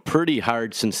plateaued pretty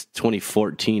hard since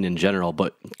 2014 in general,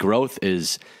 but growth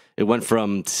it went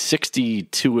from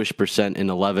 62-ish% in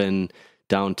 11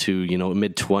 down to,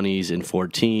 mid-20s in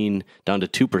 14, down to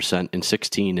 2% in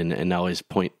 16, and now is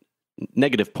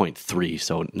negative 0.3,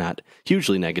 so not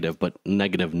hugely negative, but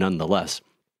negative nonetheless.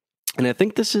 And I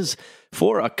think this is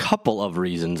for a couple of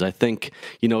reasons. I think,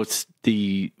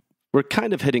 we're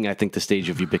kind of hitting, I think, the stage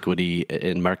of ubiquity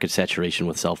in market saturation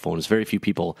with cell phones. Very few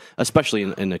people, especially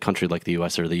in a country like the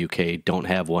US or the UK, don't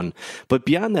have one. But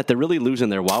beyond that, they're really losing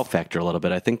their wow factor a little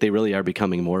bit. I think they really are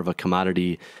becoming more of a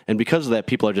commodity. And because of that,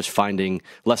 people are just finding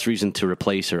less reason to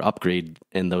replace or upgrade.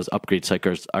 And those upgrade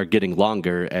cycles are getting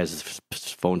longer as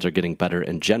phones are getting better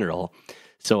in general.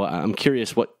 So I'm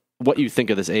curious what you think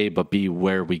of this, A, but B,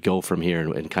 where we go from here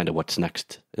and kind of what's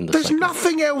next in the cycle. There's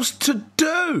nothing else to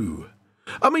do.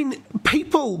 I mean,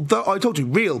 people that I talk to,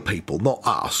 real people, not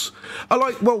us, are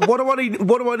like, well, what do I need?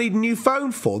 What do I need a new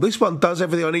phone for? This one does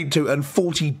everything I need to, and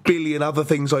 40 billion other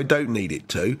things I don't need it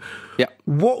to. Yeah.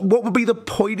 What would be the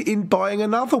point in buying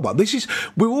another one? This is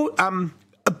we're all.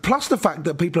 plus the fact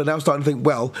that people are now starting to think,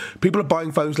 well, people are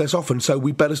buying phones less often, so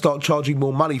we better start charging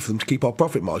more money for them to keep our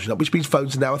profit margin up, which means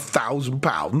phones are now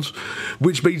 £1,000,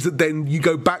 which means that then you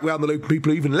go back round the loop and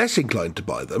people are even less inclined to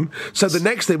buy them. So the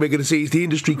next thing we're going to see is the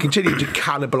industry continue to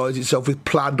cannibalise itself with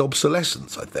planned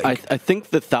obsolescence, I think. I think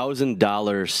the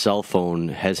 $1,000 cell phone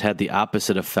has had the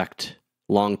opposite effect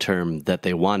long-term that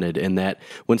they wanted, in that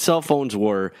when cell phones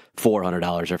were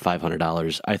 $400 or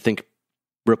 $500, I think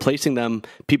replacing them,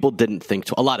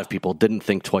 a lot of people didn't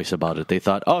think twice about it. They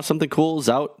thought, oh, something cool is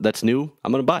out, that's new,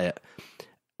 I'm going to buy it.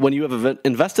 When you have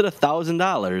invested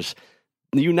 $1,000,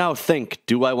 you now think,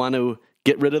 do I want to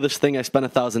get rid of this thing I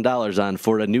spent $1,000 on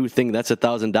for a new thing that's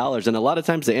 $1,000? And a lot of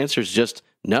times the answer is just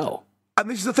no. And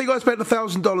this is the thing I spent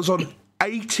 $1,000 on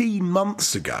 18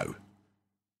 months ago.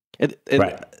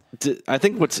 Right. I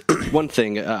think what's one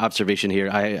thing, observation here,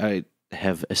 I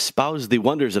have espoused the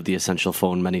wonders of the Essential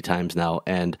phone many times now,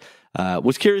 and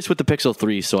was curious with the Pixel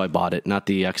 3, so I bought it, not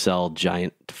the XL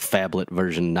giant phablet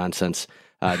version nonsense,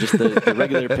 just the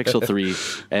regular Pixel 3,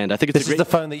 and I think This is the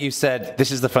phone that you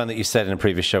said in a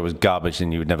previous show was garbage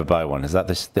and you would never buy one. Is that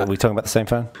this? Are we talking about the same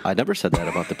phone? I never said that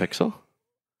about the Pixel.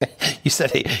 You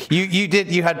said it. You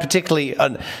did. You had particularly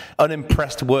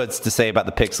unimpressed words to say about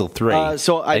the Pixel 3.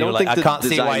 So I don't think I can't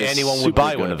see why anyone would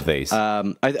buy one of these.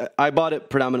 I bought it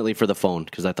predominantly for the phone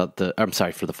because I thought for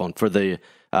the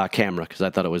camera, because I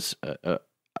thought it was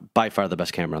by far the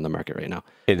best camera on the market right now.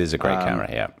 It is a great camera.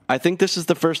 Yeah. I think this is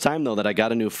the first time though that I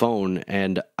got a new phone,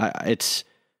 and it's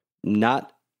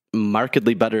not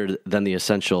markedly better than the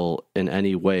Essential in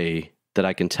any way that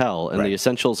I can tell, and the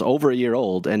Essential's over a year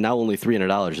old and now only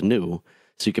 $300 new,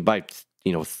 so you could buy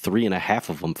 3.5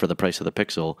 of them for the price of the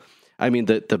Pixel. I mean,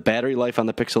 the battery life on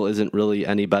the Pixel isn't really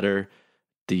any better.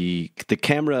 The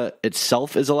camera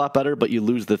itself is a lot better, but you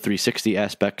lose the 360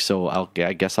 aspect, so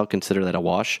I guess I'll consider that a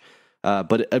wash.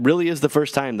 But it really is the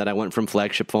first time that I went from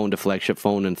flagship phone to flagship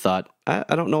phone and thought,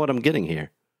 I don't know what I'm getting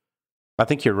here. I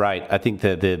think you're right. I think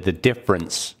the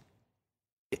difference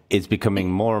is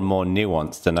becoming more and more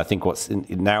nuanced, and I think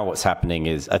what's happening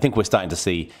is I think we're starting to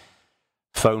see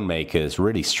phone makers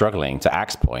really struggling, to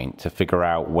Axe's point, to figure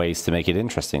out ways to make it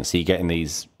interesting. So you're getting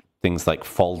these things like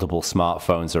foldable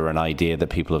smartphones are an idea that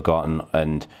people have gotten,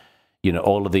 and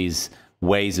all of these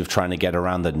ways of trying to get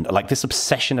around this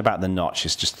obsession about the notch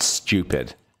is just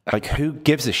stupid. Like, who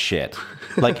gives a shit?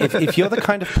 Like, if you're the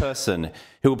kind of person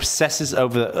who obsesses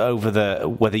over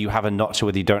the whether you have a notch or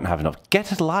whether you don't have a notch,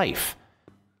 get a life.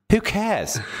 Who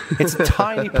cares? It's a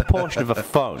tiny proportion of a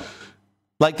phone.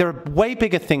 Like, there are way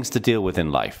bigger things to deal with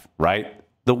in life, right?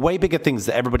 The way bigger things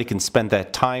that everybody can spend their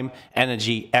time,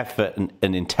 energy, effort,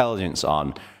 and intelligence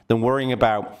on than worrying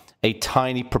about a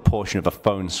tiny proportion of a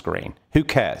phone screen. Who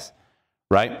cares,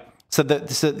 right? So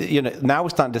now we're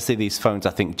starting to see these phones, I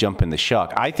think, jump in the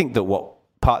shark. I think that what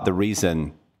part of the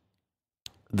reason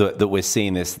that we're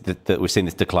seeing this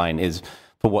decline is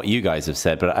for what you guys have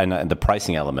said, and the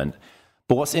pricing element.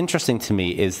 But what's interesting to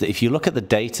me is that if you look at the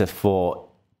data for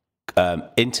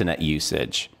internet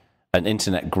usage and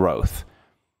internet growth,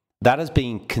 that has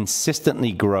been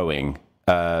consistently growing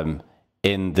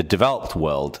in the developed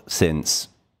world since,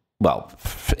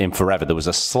 in forever. There was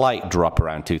a slight drop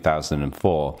around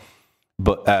 2004.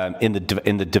 But in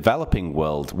the developing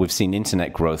world, we've seen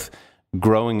internet growth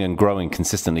growing and growing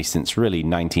consistently since really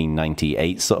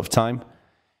 1998 sort of time.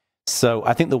 So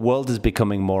I think the world is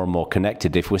becoming more and more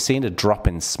connected. If we're seeing a drop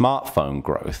in smartphone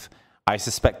growth, I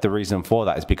suspect the reason for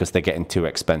that is because they're getting too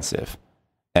expensive,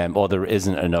 or there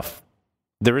isn't enough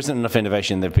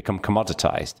innovation. They've become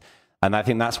commoditized, and I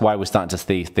think that's why we're starting to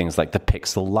see things like the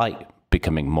Pixel Lite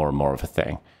becoming more and more of a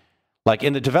thing. Like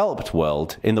in the developed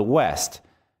world, in the West,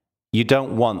 you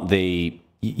don't want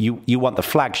you want the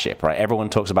flagship, right? Everyone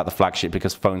talks about the flagship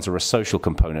because phones are a social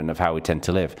component of how we tend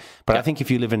to live. But I think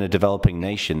if you live in a developing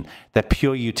nation, they're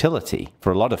pure utility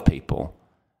for a lot of people.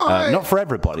 Not for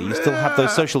everybody. You still have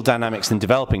those social dynamics in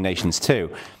developing nations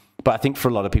too. But I think for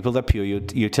a lot of people, they're pure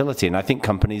utility. And I think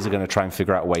companies are going to try and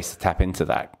figure out ways to tap into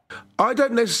that. I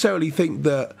don't necessarily think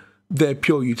that they're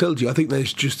pure utility. I think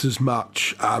there's just as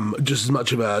much of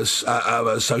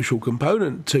a social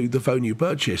component to the phone you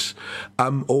purchase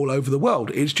all over the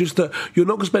world. It's just that you're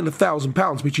not going to spend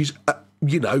 £1,000, which is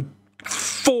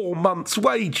 4 months'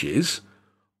 wages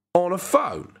on a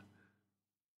phone.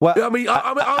 Well, I mean,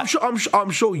 I'm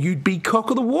sure you'd be cock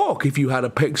of the walk if you had a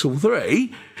Pixel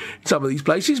 3 in some of these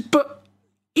places, but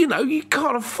you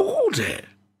can't afford it.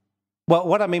 Well,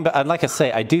 what I mean, and like I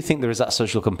say, I do think there is that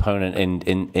social component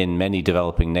in many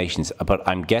developing nations, but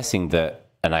I'm guessing that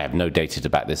and I have no data to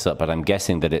back this up, but I'm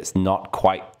guessing that it's not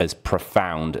quite as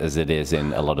profound as it is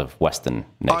in a lot of Western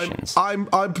nations. I'm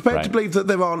prepared to believe that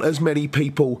there aren't as many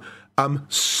people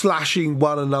slashing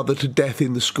one another to death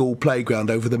in the school playground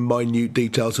over the minute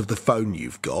details of the phone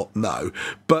you've got. No.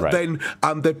 But then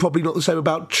they're probably not the same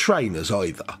about trainers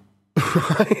either.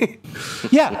 Right?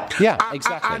 Yeah,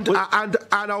 exactly.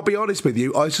 And I'll be honest with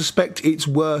you, I suspect it's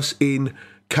worse in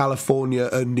California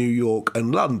and New York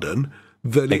and London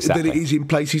than it is in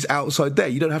places outside there.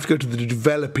 You don't have to go to the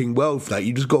developing world for that.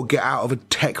 You just got to get out of a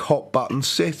tech hot button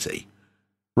city.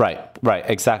 Right,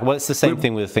 exactly. Well, it's the same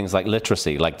thing with things like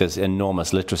literacy. Like, there's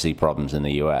enormous literacy problems in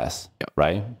the US,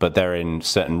 right? But they're in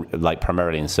certain, like,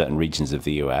 primarily in certain regions of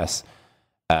the US.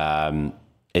 And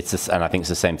I think it's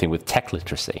the same thing with tech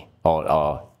literacy,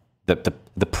 or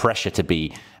the pressure to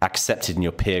be accepted in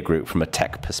your peer group from a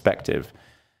tech perspective.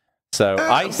 So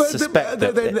I suspect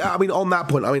that... I mean, on that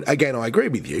point, I mean, again, I agree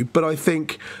with you, but I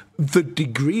think the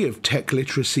degree of tech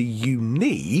literacy you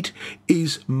need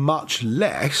is much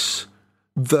less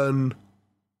than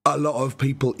a lot of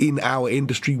people in our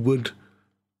industry would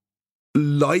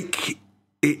like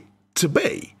it to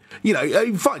be. You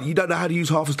know, fine, you don't know how to use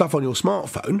half the stuff on your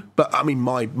smartphone, but, I mean,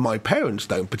 my parents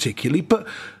don't particularly, but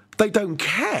they don't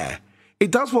care.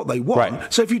 It does what they want.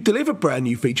 Right. So if you deliver brand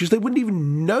new features, they wouldn't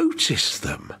even notice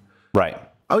them. Right.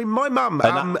 I mean, my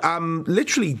mum,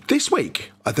 literally this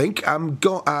week, I think,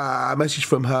 got a message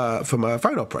from her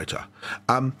phone operator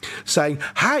saying,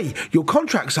 hey, your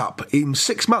contract's up in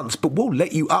 6 months, but we'll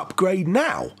let you upgrade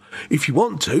now if you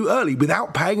want to, early,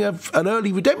 without paying an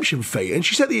early redemption fee. And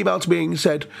she sent the email to me and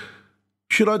said,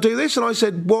 should I do this? And I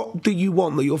said, what do you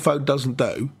want that your phone doesn't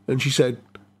do? And she said,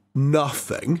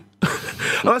 nothing.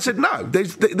 And I said, no,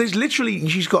 there's literally,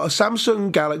 she's got a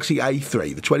Samsung Galaxy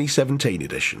A3, the 2017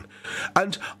 edition.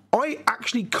 And I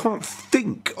actually can't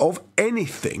think of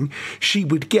anything she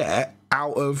would get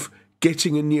out of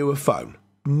getting a newer phone.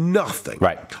 Nothing.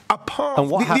 Right. Apart from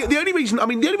the only reason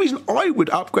I would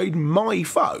upgrade my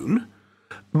phone,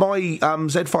 my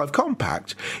Z5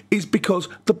 Compact, is because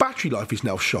the battery life is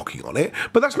now shocking on it.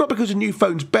 But that's not because a new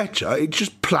phone's better, it's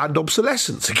just planned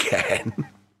obsolescence again.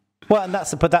 Well, and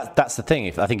that's the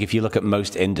thing. I think if you look at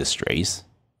most industries,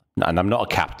 and I'm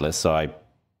not a capitalist, so I'm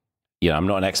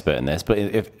not an expert in this,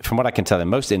 but from what I can tell, in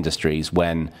most industries,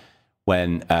 when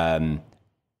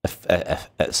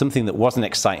something that was an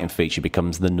exciting feature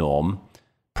becomes the norm,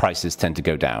 prices tend to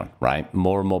go down, right?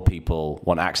 More and more people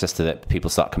want access to it. People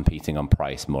start competing on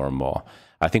price more and more.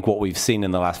 I think what we've seen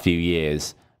in the last few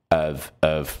years of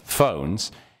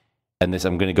phones, and this,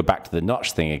 I'm going to go back to the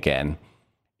notch thing again,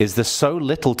 is there's so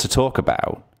little to talk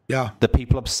about that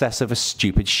people obsess over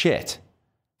stupid shit,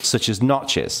 such as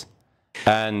notches.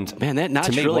 And man, that notch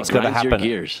to me, really what's going to happen, your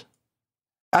gears.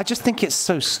 I just think it's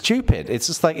so stupid. It's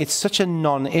just like, it's such a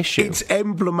non-issue. It's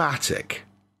emblematic,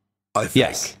 I think.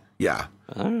 Yes. Yeah.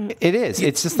 It is.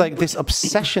 It's just like this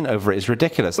obsession over it is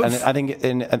ridiculous. And I think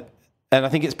and I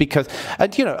think it's because,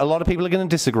 a lot of people are going to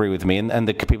disagree with me, and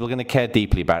the people are going to care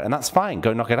deeply about it, and that's fine.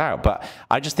 Go knock it out. But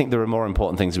I just think there are more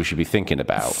important things we should be thinking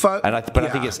about. I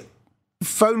think it's...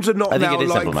 Phones are not now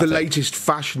like the latest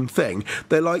fashion thing.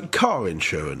 They're like car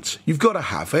insurance. You've got to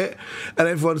have it, and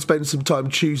everyone spends some time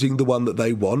choosing the one that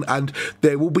they want, and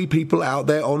there will be people out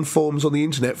there on forums on the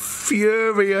internet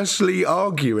furiously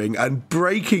arguing and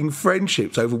breaking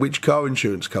friendships over which car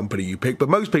insurance company you pick. But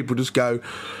most people just go,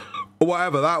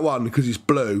 whatever, that one, because it's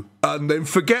blue, and then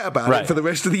forget about it for the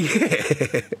rest of the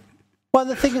year. Well,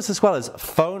 the thing is, as well as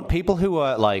people who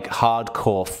are like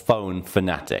hardcore phone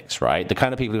fanatics, right? The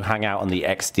kind of people who hang out on the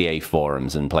XDA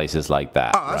forums and places like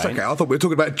that. Oh, that's okay. I thought we were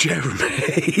talking about Jeremy.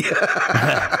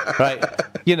 Right.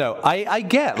 I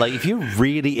get, like, if you're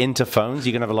really into phones,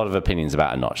 you're going to have a lot of opinions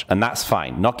about a notch, and that's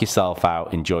fine. Knock yourself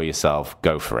out, enjoy yourself,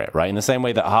 go for it, right? In the same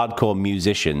way that hardcore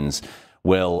musicians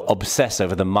will obsess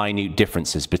over the minute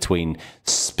differences between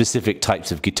specific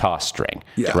types of guitar string,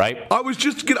 right? I was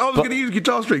going to use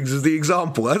guitar strings as the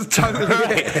example. That's totally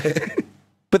right.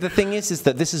 But the thing is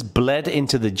that this has bled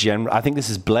into the general. I think this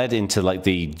has bled into like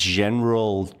the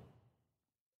general,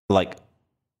 like,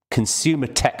 consumer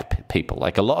tech people,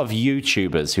 like a lot of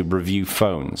YouTubers who review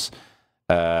phones.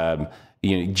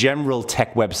 General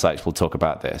tech websites will talk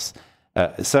about this.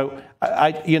 So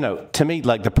to me,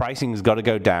 like, the pricing has got to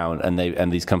go down,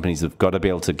 and these companies have got to be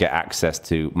able to get access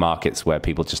to markets where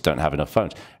people just don't have enough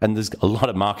phones. And there's a lot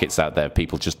of markets out there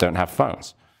people just don't have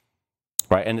phones,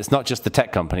 right? And it's not just the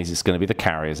tech companies; it's going to be the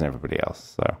carriers and everybody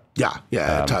else. So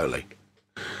yeah, totally.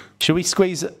 Should we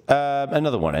squeeze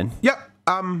another one in? Yep.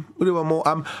 we'll do one more.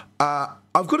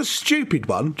 I've got a stupid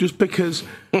one just because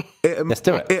Let's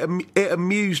do it. It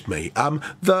amused me.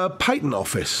 The Patent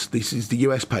Office, this is the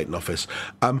US Patent Office,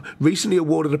 recently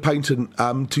awarded a patent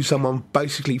to someone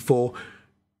basically for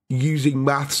using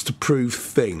maths to prove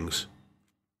things.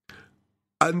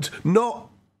 And not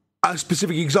a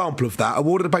specific example of that,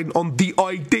 awarded a patent on the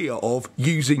idea of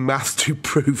using maths to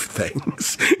prove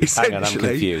things. Essentially, hang on, I'm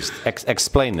confused.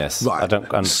 Explain this. Right. I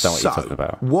don't understand what you're talking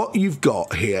about. What you've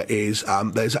got here is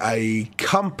there's a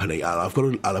company, and I've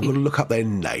got to look up their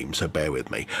name, so bear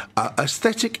with me.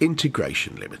 Aesthetic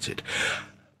Integration Limited.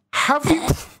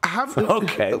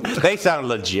 Okay, they sound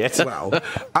legit. Well,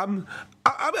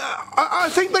 I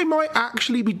think they might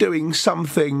actually be doing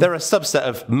something. They're a subset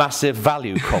of Massive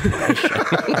Value Corporation.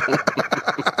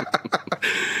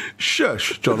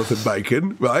 Shush, Jonathan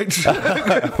Bacon, right?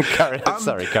 Carry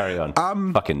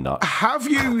on. Fucking not. Have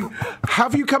you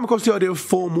come across the idea of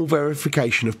formal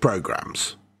verification of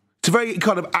programs? It's a very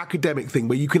kind of academic thing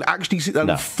where you can actually sit down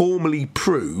and formally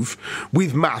prove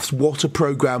with maths what a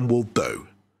program will do.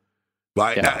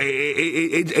 Right, yeah.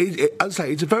 I'd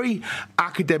say it's a very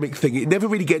academic thing. It never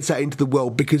really gets out into the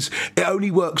world because it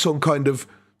only works on kind of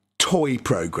toy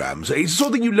programs. It's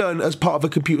something you learn as part of a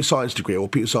computer science degree or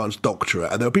computer science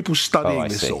doctorate, and there are people studying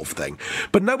this sort of thing.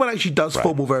 But no one actually does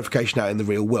formal verification out in the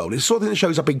real world. It's something that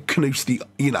shows up in Knuth's, the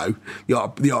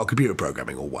art of computer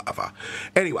programming or whatever.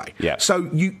 Anyway, so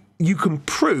you can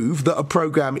prove that a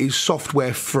program is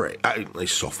software free.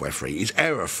 It's software free. It's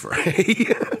error free.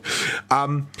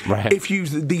 If you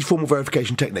use these formal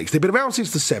verification techniques, they've been around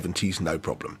since the 70s. No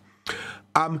problem.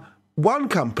 One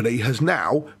company has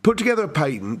now put together a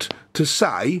patent to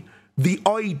say the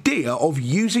idea of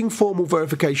using formal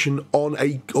verification on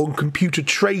computer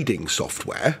trading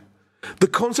software, the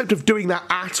concept of doing that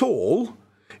at all,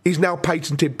 is now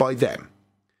patented by them.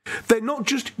 They're not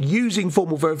just using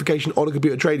formal verification on a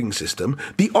computer trading system.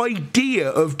 The idea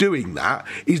of doing that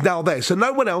is now there. So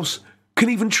no one else can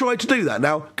even try to do that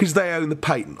now because they own the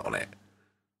patent on it.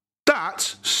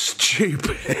 That's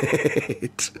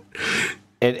stupid.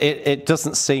 It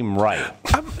doesn't seem right.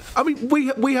 I mean,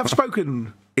 we have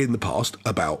spoken in the past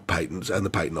about patents and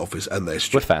the Patent Office, and they're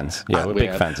stupid. We're fans. Yeah, we're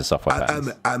big fans of software patents.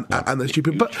 And they're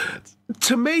stupid. But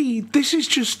to me, this is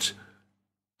just...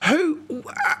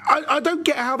 I don't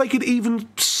get how they could even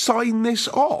sign this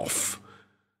off.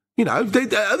 You know,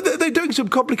 they're doing some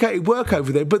complicated work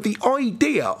over there, but the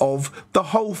idea of the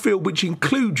whole field, which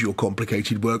includes your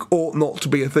complicated work, ought not to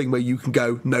be a thing where you can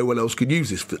go, no one else could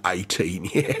use this for 18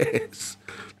 years.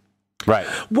 Right.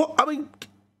 What, I mean,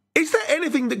 is there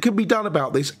anything that can be done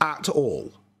about this at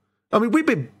all? I mean, we've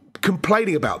been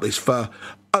complaining about this for...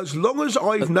 As long as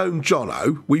I've known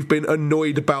Jono, we've been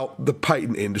annoyed about the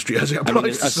patent industry as it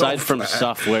applies to aside from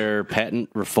software patent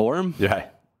reform? Yeah.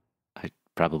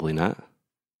 Probably not.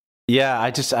 Yeah, I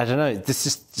don't know. This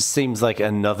just seems like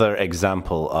another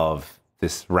example of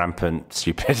this rampant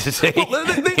stupidity. Well,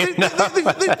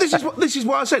 this is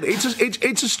what I said.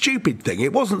 It's a stupid thing.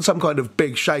 It wasn't some kind of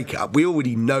big shake-up. We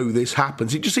already know this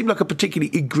happens. It just seemed like a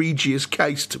particularly egregious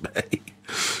case to me.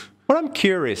 What I'm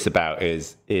curious about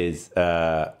is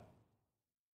and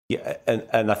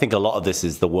I think a lot of this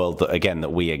is the world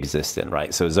that we exist in,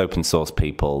 right? So as open source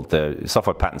people, the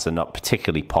software patents are not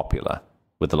particularly popular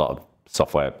with a lot of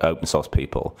software open source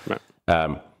people. Right.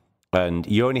 And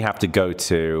you only have to go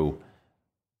to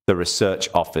the research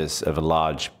office of a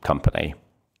large company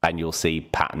and you'll see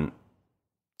patent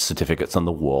certificates on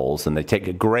the walls, and they take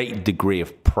a great degree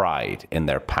of pride in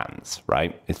their patents,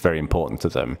 right? It's very important to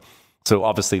them. So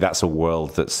obviously that's a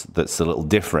world that's a little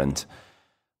different.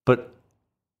 But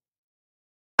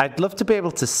I'd love to be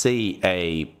able to see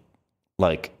an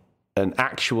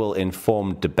actual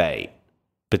informed debate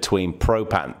between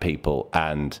pro-patent people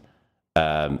and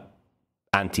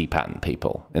anti-patent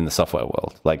people in the software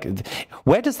world. Like,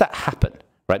 where does that happen,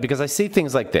 right? Because I see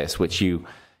things like this, which the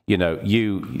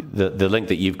link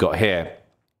that you've got here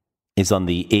is on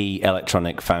the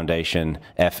Electronic Foundation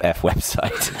FF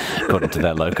website, according to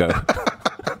their logo.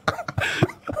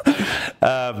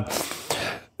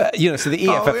 So the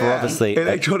EFF are obviously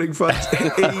Electronic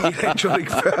Foundation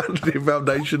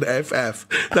FF.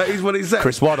 That is what it says.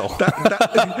 Chris Waddle.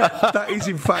 That is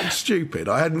in fact stupid.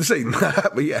 I hadn't seen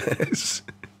that, but yes.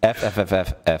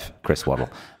 F Chris Waddle.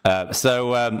 Obviously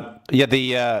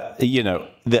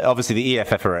the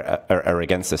EFF are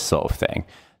against this sort of thing.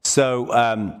 So,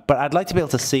 but I'd like to be able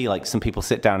to see some people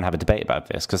sit down and have a debate about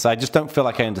this, because I just don't feel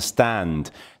like I understand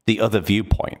the other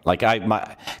viewpoint. Like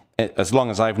as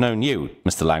long as I've known you,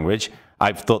 Mr. Langridge,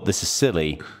 I've thought this is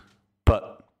silly,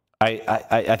 but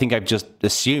I think I've just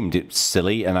assumed it's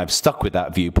silly, and I've stuck with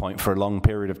that viewpoint for a long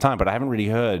period of time, but I haven't really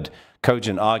heard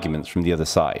cogent arguments from the other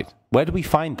side. Where do we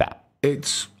find that?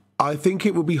 I think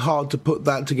it would be hard to put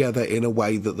that together in a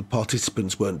way that the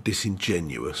participants weren't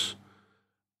disingenuous.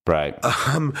 Right.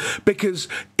 Because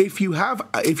if you have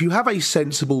a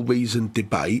sensible, reasoned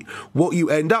debate, what you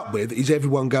end up with is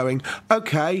everyone going,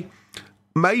 okay,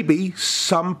 maybe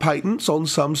some patents on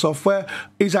some software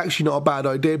is actually not a bad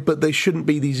idea, but there shouldn't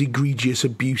be these egregious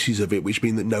abuses of it, which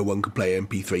mean that no one can play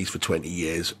MP3s for 20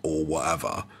 years or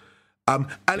whatever. And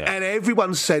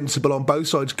everyone's sensible on both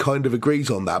sides kind of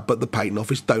agrees on that, but the patent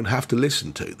office don't have to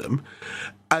listen to them.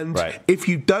 And if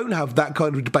you don't have that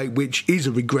kind of debate, which is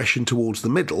a regression towards the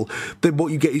middle, then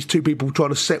what you get is two people trying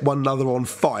to set one another on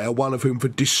fire, one of whom for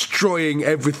destroying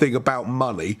everything about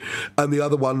money, and the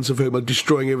other ones of whom are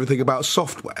destroying everything about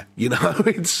software. You know,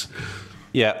 it's...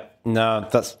 Yeah, no,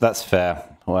 that's fair.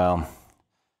 Well,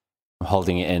 I'm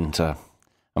holding in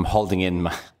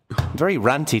my... I'm very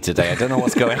ranty today. I don't know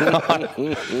what's going on.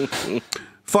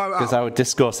 Because our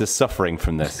discourse is suffering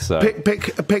from this. So.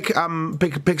 Pick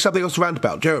something else to rant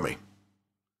about, Jeremy.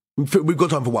 We've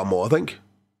got time for one more, I think.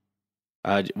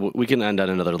 We can end on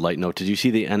another light note. Did you see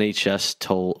the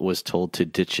NHS was told to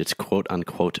ditch its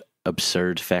quote-unquote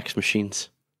absurd fax machines?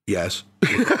 Yes.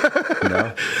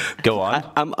 No. Go on.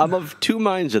 I'm of two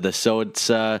minds of this. So it's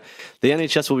the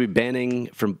NHS will be banning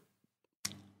from...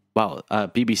 Wow,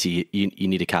 BBC, you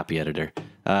need a copy editor.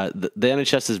 The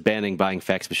NHS is banning buying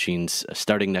fax machines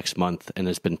starting next month and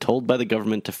has been told by the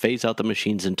government to phase out the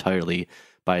machines entirely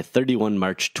by 31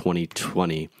 March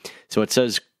 2020. So it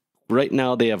says right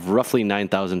now they have roughly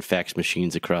 9,000 fax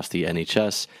machines across the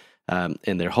NHS,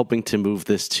 and they're hoping to move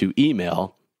this to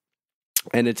email.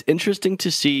 And it's interesting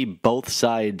to see both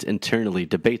sides internally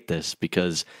debate this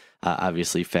because...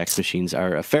 obviously, fax machines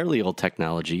are a fairly old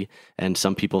technology, and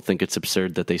some people think it's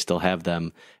absurd that they still have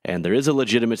them. And there is a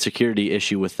legitimate security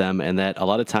issue with them, and that a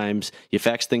lot of times you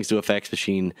fax things to a fax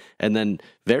machine, and then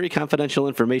very confidential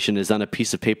information is on a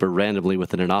piece of paper randomly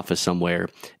within an office somewhere.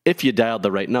 If you dialed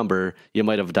the right number, you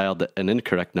might have dialed an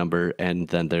incorrect number, and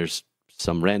then there's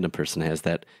some random person has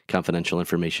that confidential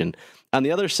information. On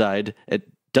the other side, it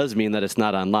does mean that it's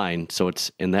not online, so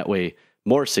it's in that way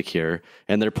more secure.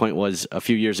 And their point was a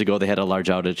few years ago they had a large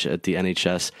outage at the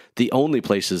NHS. The only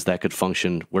places that could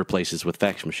function were places with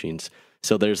fax machines.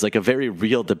 So there's like a very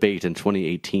real debate in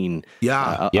 2018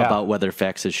 about whether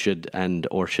faxes should end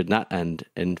or should not end.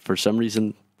 And for some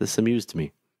reason, this amused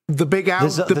me. The big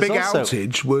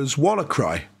outage was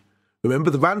WannaCry. Remember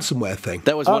the ransomware thing?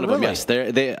 That was one of them, yes.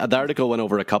 The article went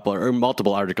over a couple, or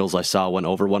multiple articles I saw went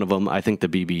over one of them. I think the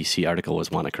BBC article was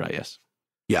WannaCry, yes.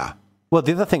 Yeah. Well,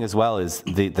 the other thing as well is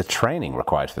the training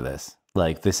required for this.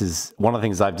 Like, this is one of the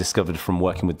things I've discovered from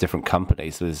working with different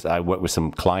companies. Is I work with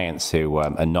some clients who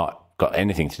are not got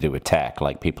anything to do with tech,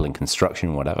 like people in construction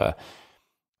or whatever.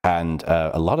 And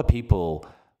a lot of people,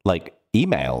 like,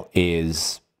 email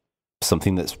is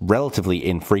something that's relatively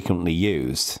infrequently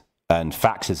used, and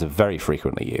faxes are very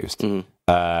frequently used. Mm.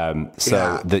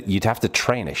 That you'd have to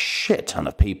train a shit ton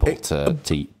of people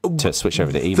to switch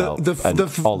over to email and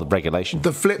all the regulation.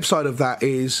 The flip side of that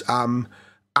is,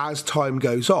 as time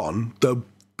goes on,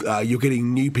 you're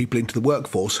getting new people into the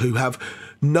workforce who have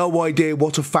no idea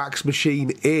what a fax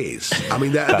machine is. I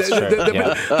mean, there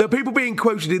are people being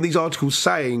quoted in these articles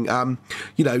saying,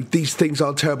 these things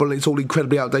are terrible and it's all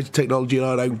incredibly outdated technology and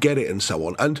I don't get it and so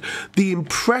on. And the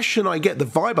impression I get, the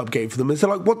vibe I'm getting from them is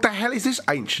they're like, what the hell is this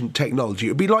ancient technology? It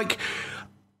would be like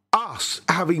us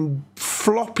having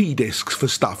floppy disks for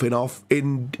stuff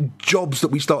in jobs that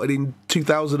we started in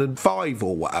 2005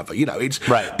 or whatever. You know, it's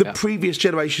the previous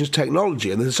generation's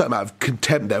technology, and there's a certain amount of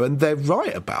contempt there, and they're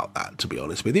right about that, to be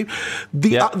honest with you.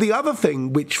 The other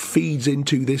thing which feeds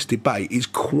into this debate is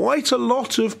quite a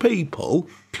lot of people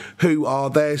who are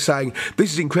there saying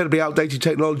this is incredibly outdated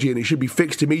technology and it should be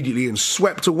fixed immediately and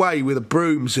swept away with a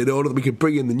brooms in order that we can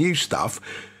bring in the new stuff.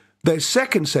 Their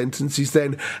second sentence is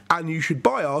then, and you should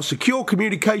buy our secure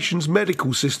communications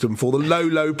medical system for the low,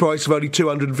 low price of only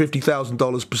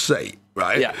 $250,000 per seat,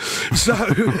 right? Yeah. So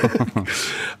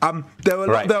there are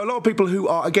a lot of people who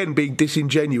are, again, being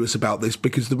disingenuous about this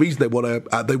because the reason they want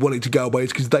it to go away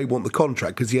is because they want the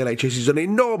contract, because the NHS is an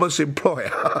enormous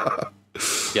employer.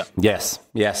 Yeah. Yes.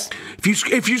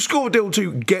 If you score a deal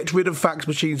to get rid of fax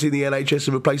machines in the NHS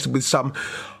and replace them with some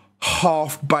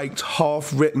half-baked,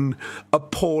 half-written,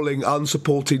 appalling,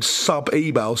 unsupported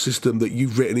sub-email system that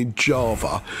you've written in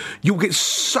Java, you'll get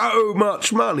so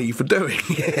much money for doing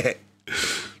it.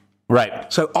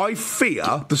 Right. So I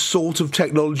fear the sort of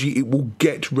technology it will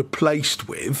get replaced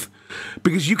with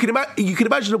Because you can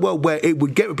imagine a world where it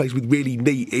would get replaced with really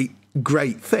neat,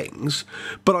 great things,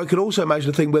 but I could also imagine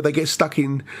a thing where they get stuck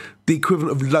in the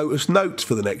equivalent of Lotus Notes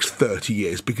for the next 30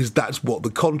 years because that's what the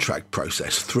contract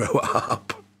process threw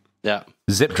up. Yeah.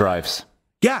 Zip drives.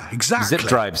 Yeah, exactly. Zip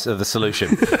drives are the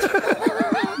solution.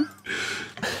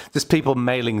 Just people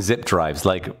mailing zip drives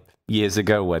like years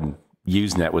ago when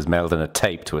Usenet was mailed in a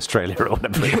tape to Australia or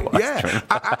whatever it was. Yeah,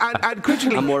 and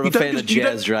critically, I'm more of a fan of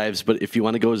jazz drives, but if you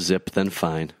want to go zip, then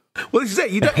fine. Well, this is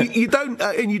it. You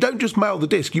don't just mail the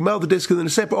disc. You mail the disc and then a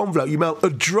separate envelope. You mail a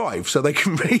drive so they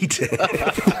can read it.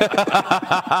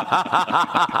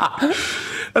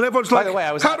 And everyone's like,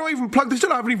 "How do I even plug this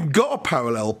in? I haven't even got a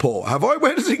parallel port, have I?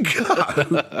 Where does it go?"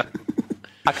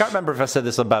 I can't remember if I said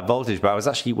this on Bad Voltage, but I was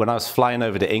actually, when I was flying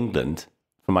over to England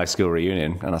for my school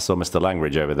reunion, and I saw Mr.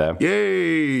 Langridge over there.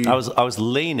 Yay! I was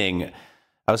leaning.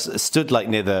 I was stood like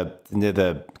near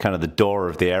the kind of the door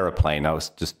of the aeroplane. I was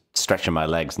just stretching my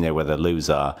legs near where the loos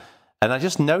are, and I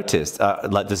just noticed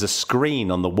like there's a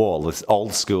screen on the wall, this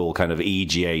old school kind of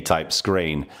EGA type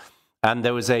screen, and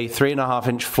there was a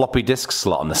 3.5-inch floppy disk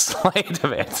slot on the side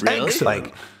of it. Really?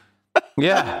 Like,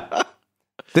 yeah,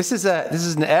 this is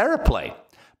an aeroplane.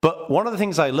 But one of the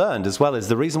things I learned as well is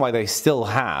the reason why they still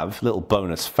have, little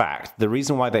bonus fact, the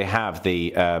reason why they have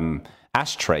the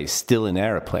ashtrays still in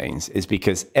airplanes is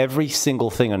because every single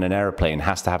thing on an airplane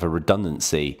has to have a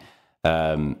redundancy,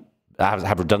 have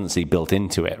redundancy built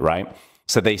into it, right?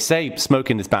 So they say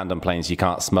smoking is banned on planes, you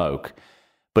can't smoke.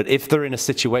 But if they're in a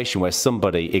situation where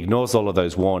somebody ignores all of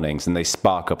those warnings and they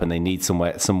spark up and they need some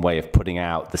way of putting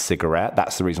out the cigarette,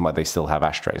 that's the reason why they still have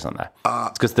ashtrays on there.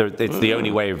 It's because it's the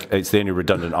only it's the only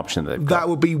redundant option that they've got. That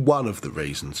would be one of the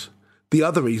reasons. The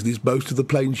other reason is most of the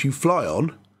planes you fly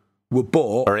on were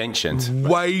bought or ancient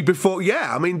way before.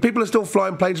 Yeah, I mean, people are still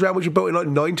flying planes around which were built in like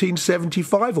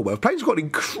 1975 or whatever. Planes got an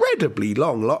incredibly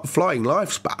long flying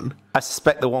lifespan. I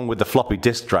suspect the one with the floppy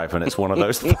disk drive when it's one of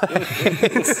those planes.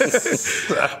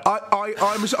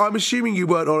 I'm assuming you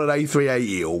weren't on an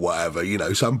A380 or whatever, you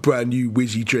know, some brand new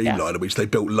whizzy Dreamliner which they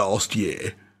built last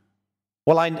year.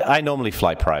 Well, I normally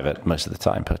fly private most of the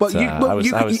time, but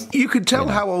you can tell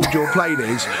how old your plane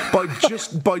is by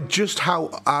just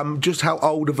how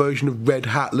old a version of Red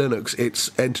Hat Linux its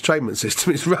entertainment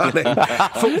system is running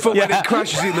for when it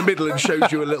crashes in the middle and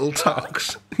shows you a little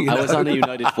tux. You know? I was on a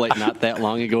United flight not that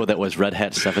long ago that was Red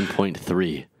Hat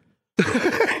 7.3.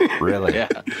 Really? Yeah.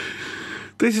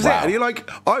 This is it, and you're like,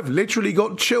 I've literally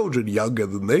got children younger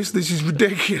than this. This is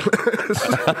ridiculous.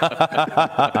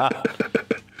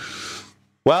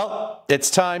 Well, it's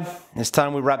time. It's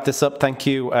time we wrap this up. Thank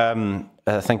you,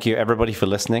 everybody, for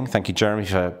listening. Thank you, Jeremy,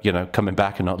 for coming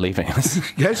back and not leaving us.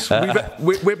 Yes,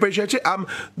 we appreciate it.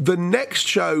 The next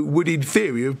show would, in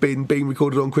theory, have been being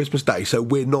recorded on Christmas Day, so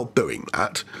we're not doing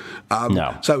that.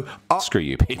 No. So screw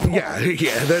you, people. Yeah.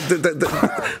 The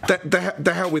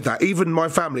hell with that. Even my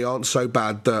family aren't so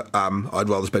bad that I'd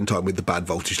rather spend time with the Bad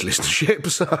Voltage listenership.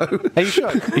 So, are you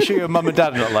sure? You sure your mum and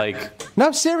dad are not like?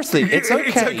 No, seriously, it's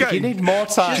okay. If you need more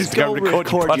time, just go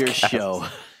record your show.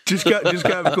 Just go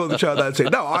and record the show. That's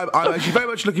it. No, I'm actually very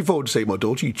much looking forward to seeing my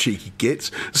daughter, you cheeky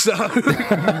gits. So you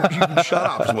can shut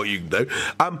up is what you can do.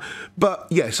 But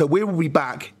yeah, so we will be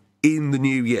back in the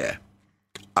new year.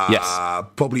 Yes,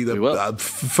 probably the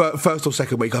first or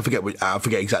second week. I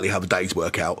forget exactly how the days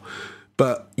work out.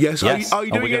 But yes. Are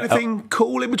you doing anything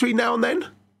cool in between now and then?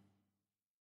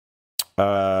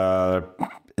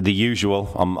 The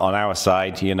usual on our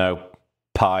side,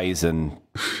 pies and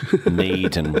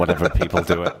mead and whatever people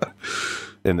do it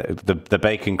in the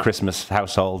Bacon Christmas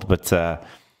household. But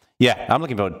yeah, I'm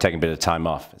looking forward to taking a bit of time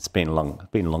off. It's been a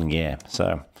long year. So,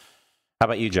 how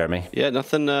about you, Jeremy? Yeah,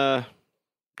 nothing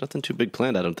too big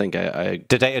planned. I don't think. Did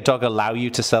Datadog allow you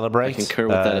to celebrate? I concur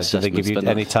with that assessment. Did they give you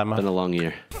any time off? It's been a long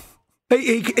year.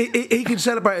 He can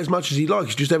celebrate as much as he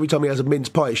likes. Just every time he has a mince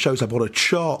pie, it shows up on a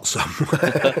chart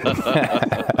somewhere.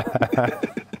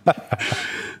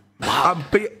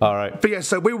 All right. But yeah,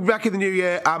 so we'll be back in the new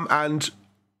year, and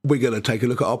we're going to take a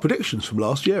look at our predictions from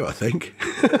last year, I think.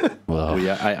 Well,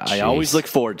 yeah, I always look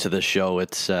forward to this show.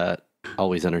 It's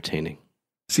always entertaining.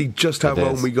 See just how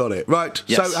wrong we got it. Right.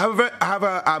 Yes. So have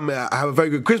a very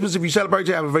good Christmas if you celebrate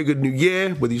it. Have a very good New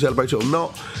Year, whether you celebrate it or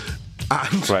not.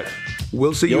 And right.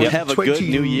 We'll see you in 20... You'll have a good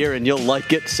New Year and you'll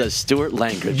like it, says Stuart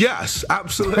Langridge. Yes,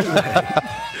 absolutely.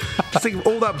 Just think of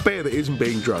all that beer that isn't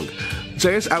being drunk. So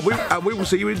yes, and we will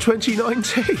see you in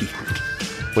 2019.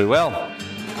 We will.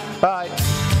 Bye.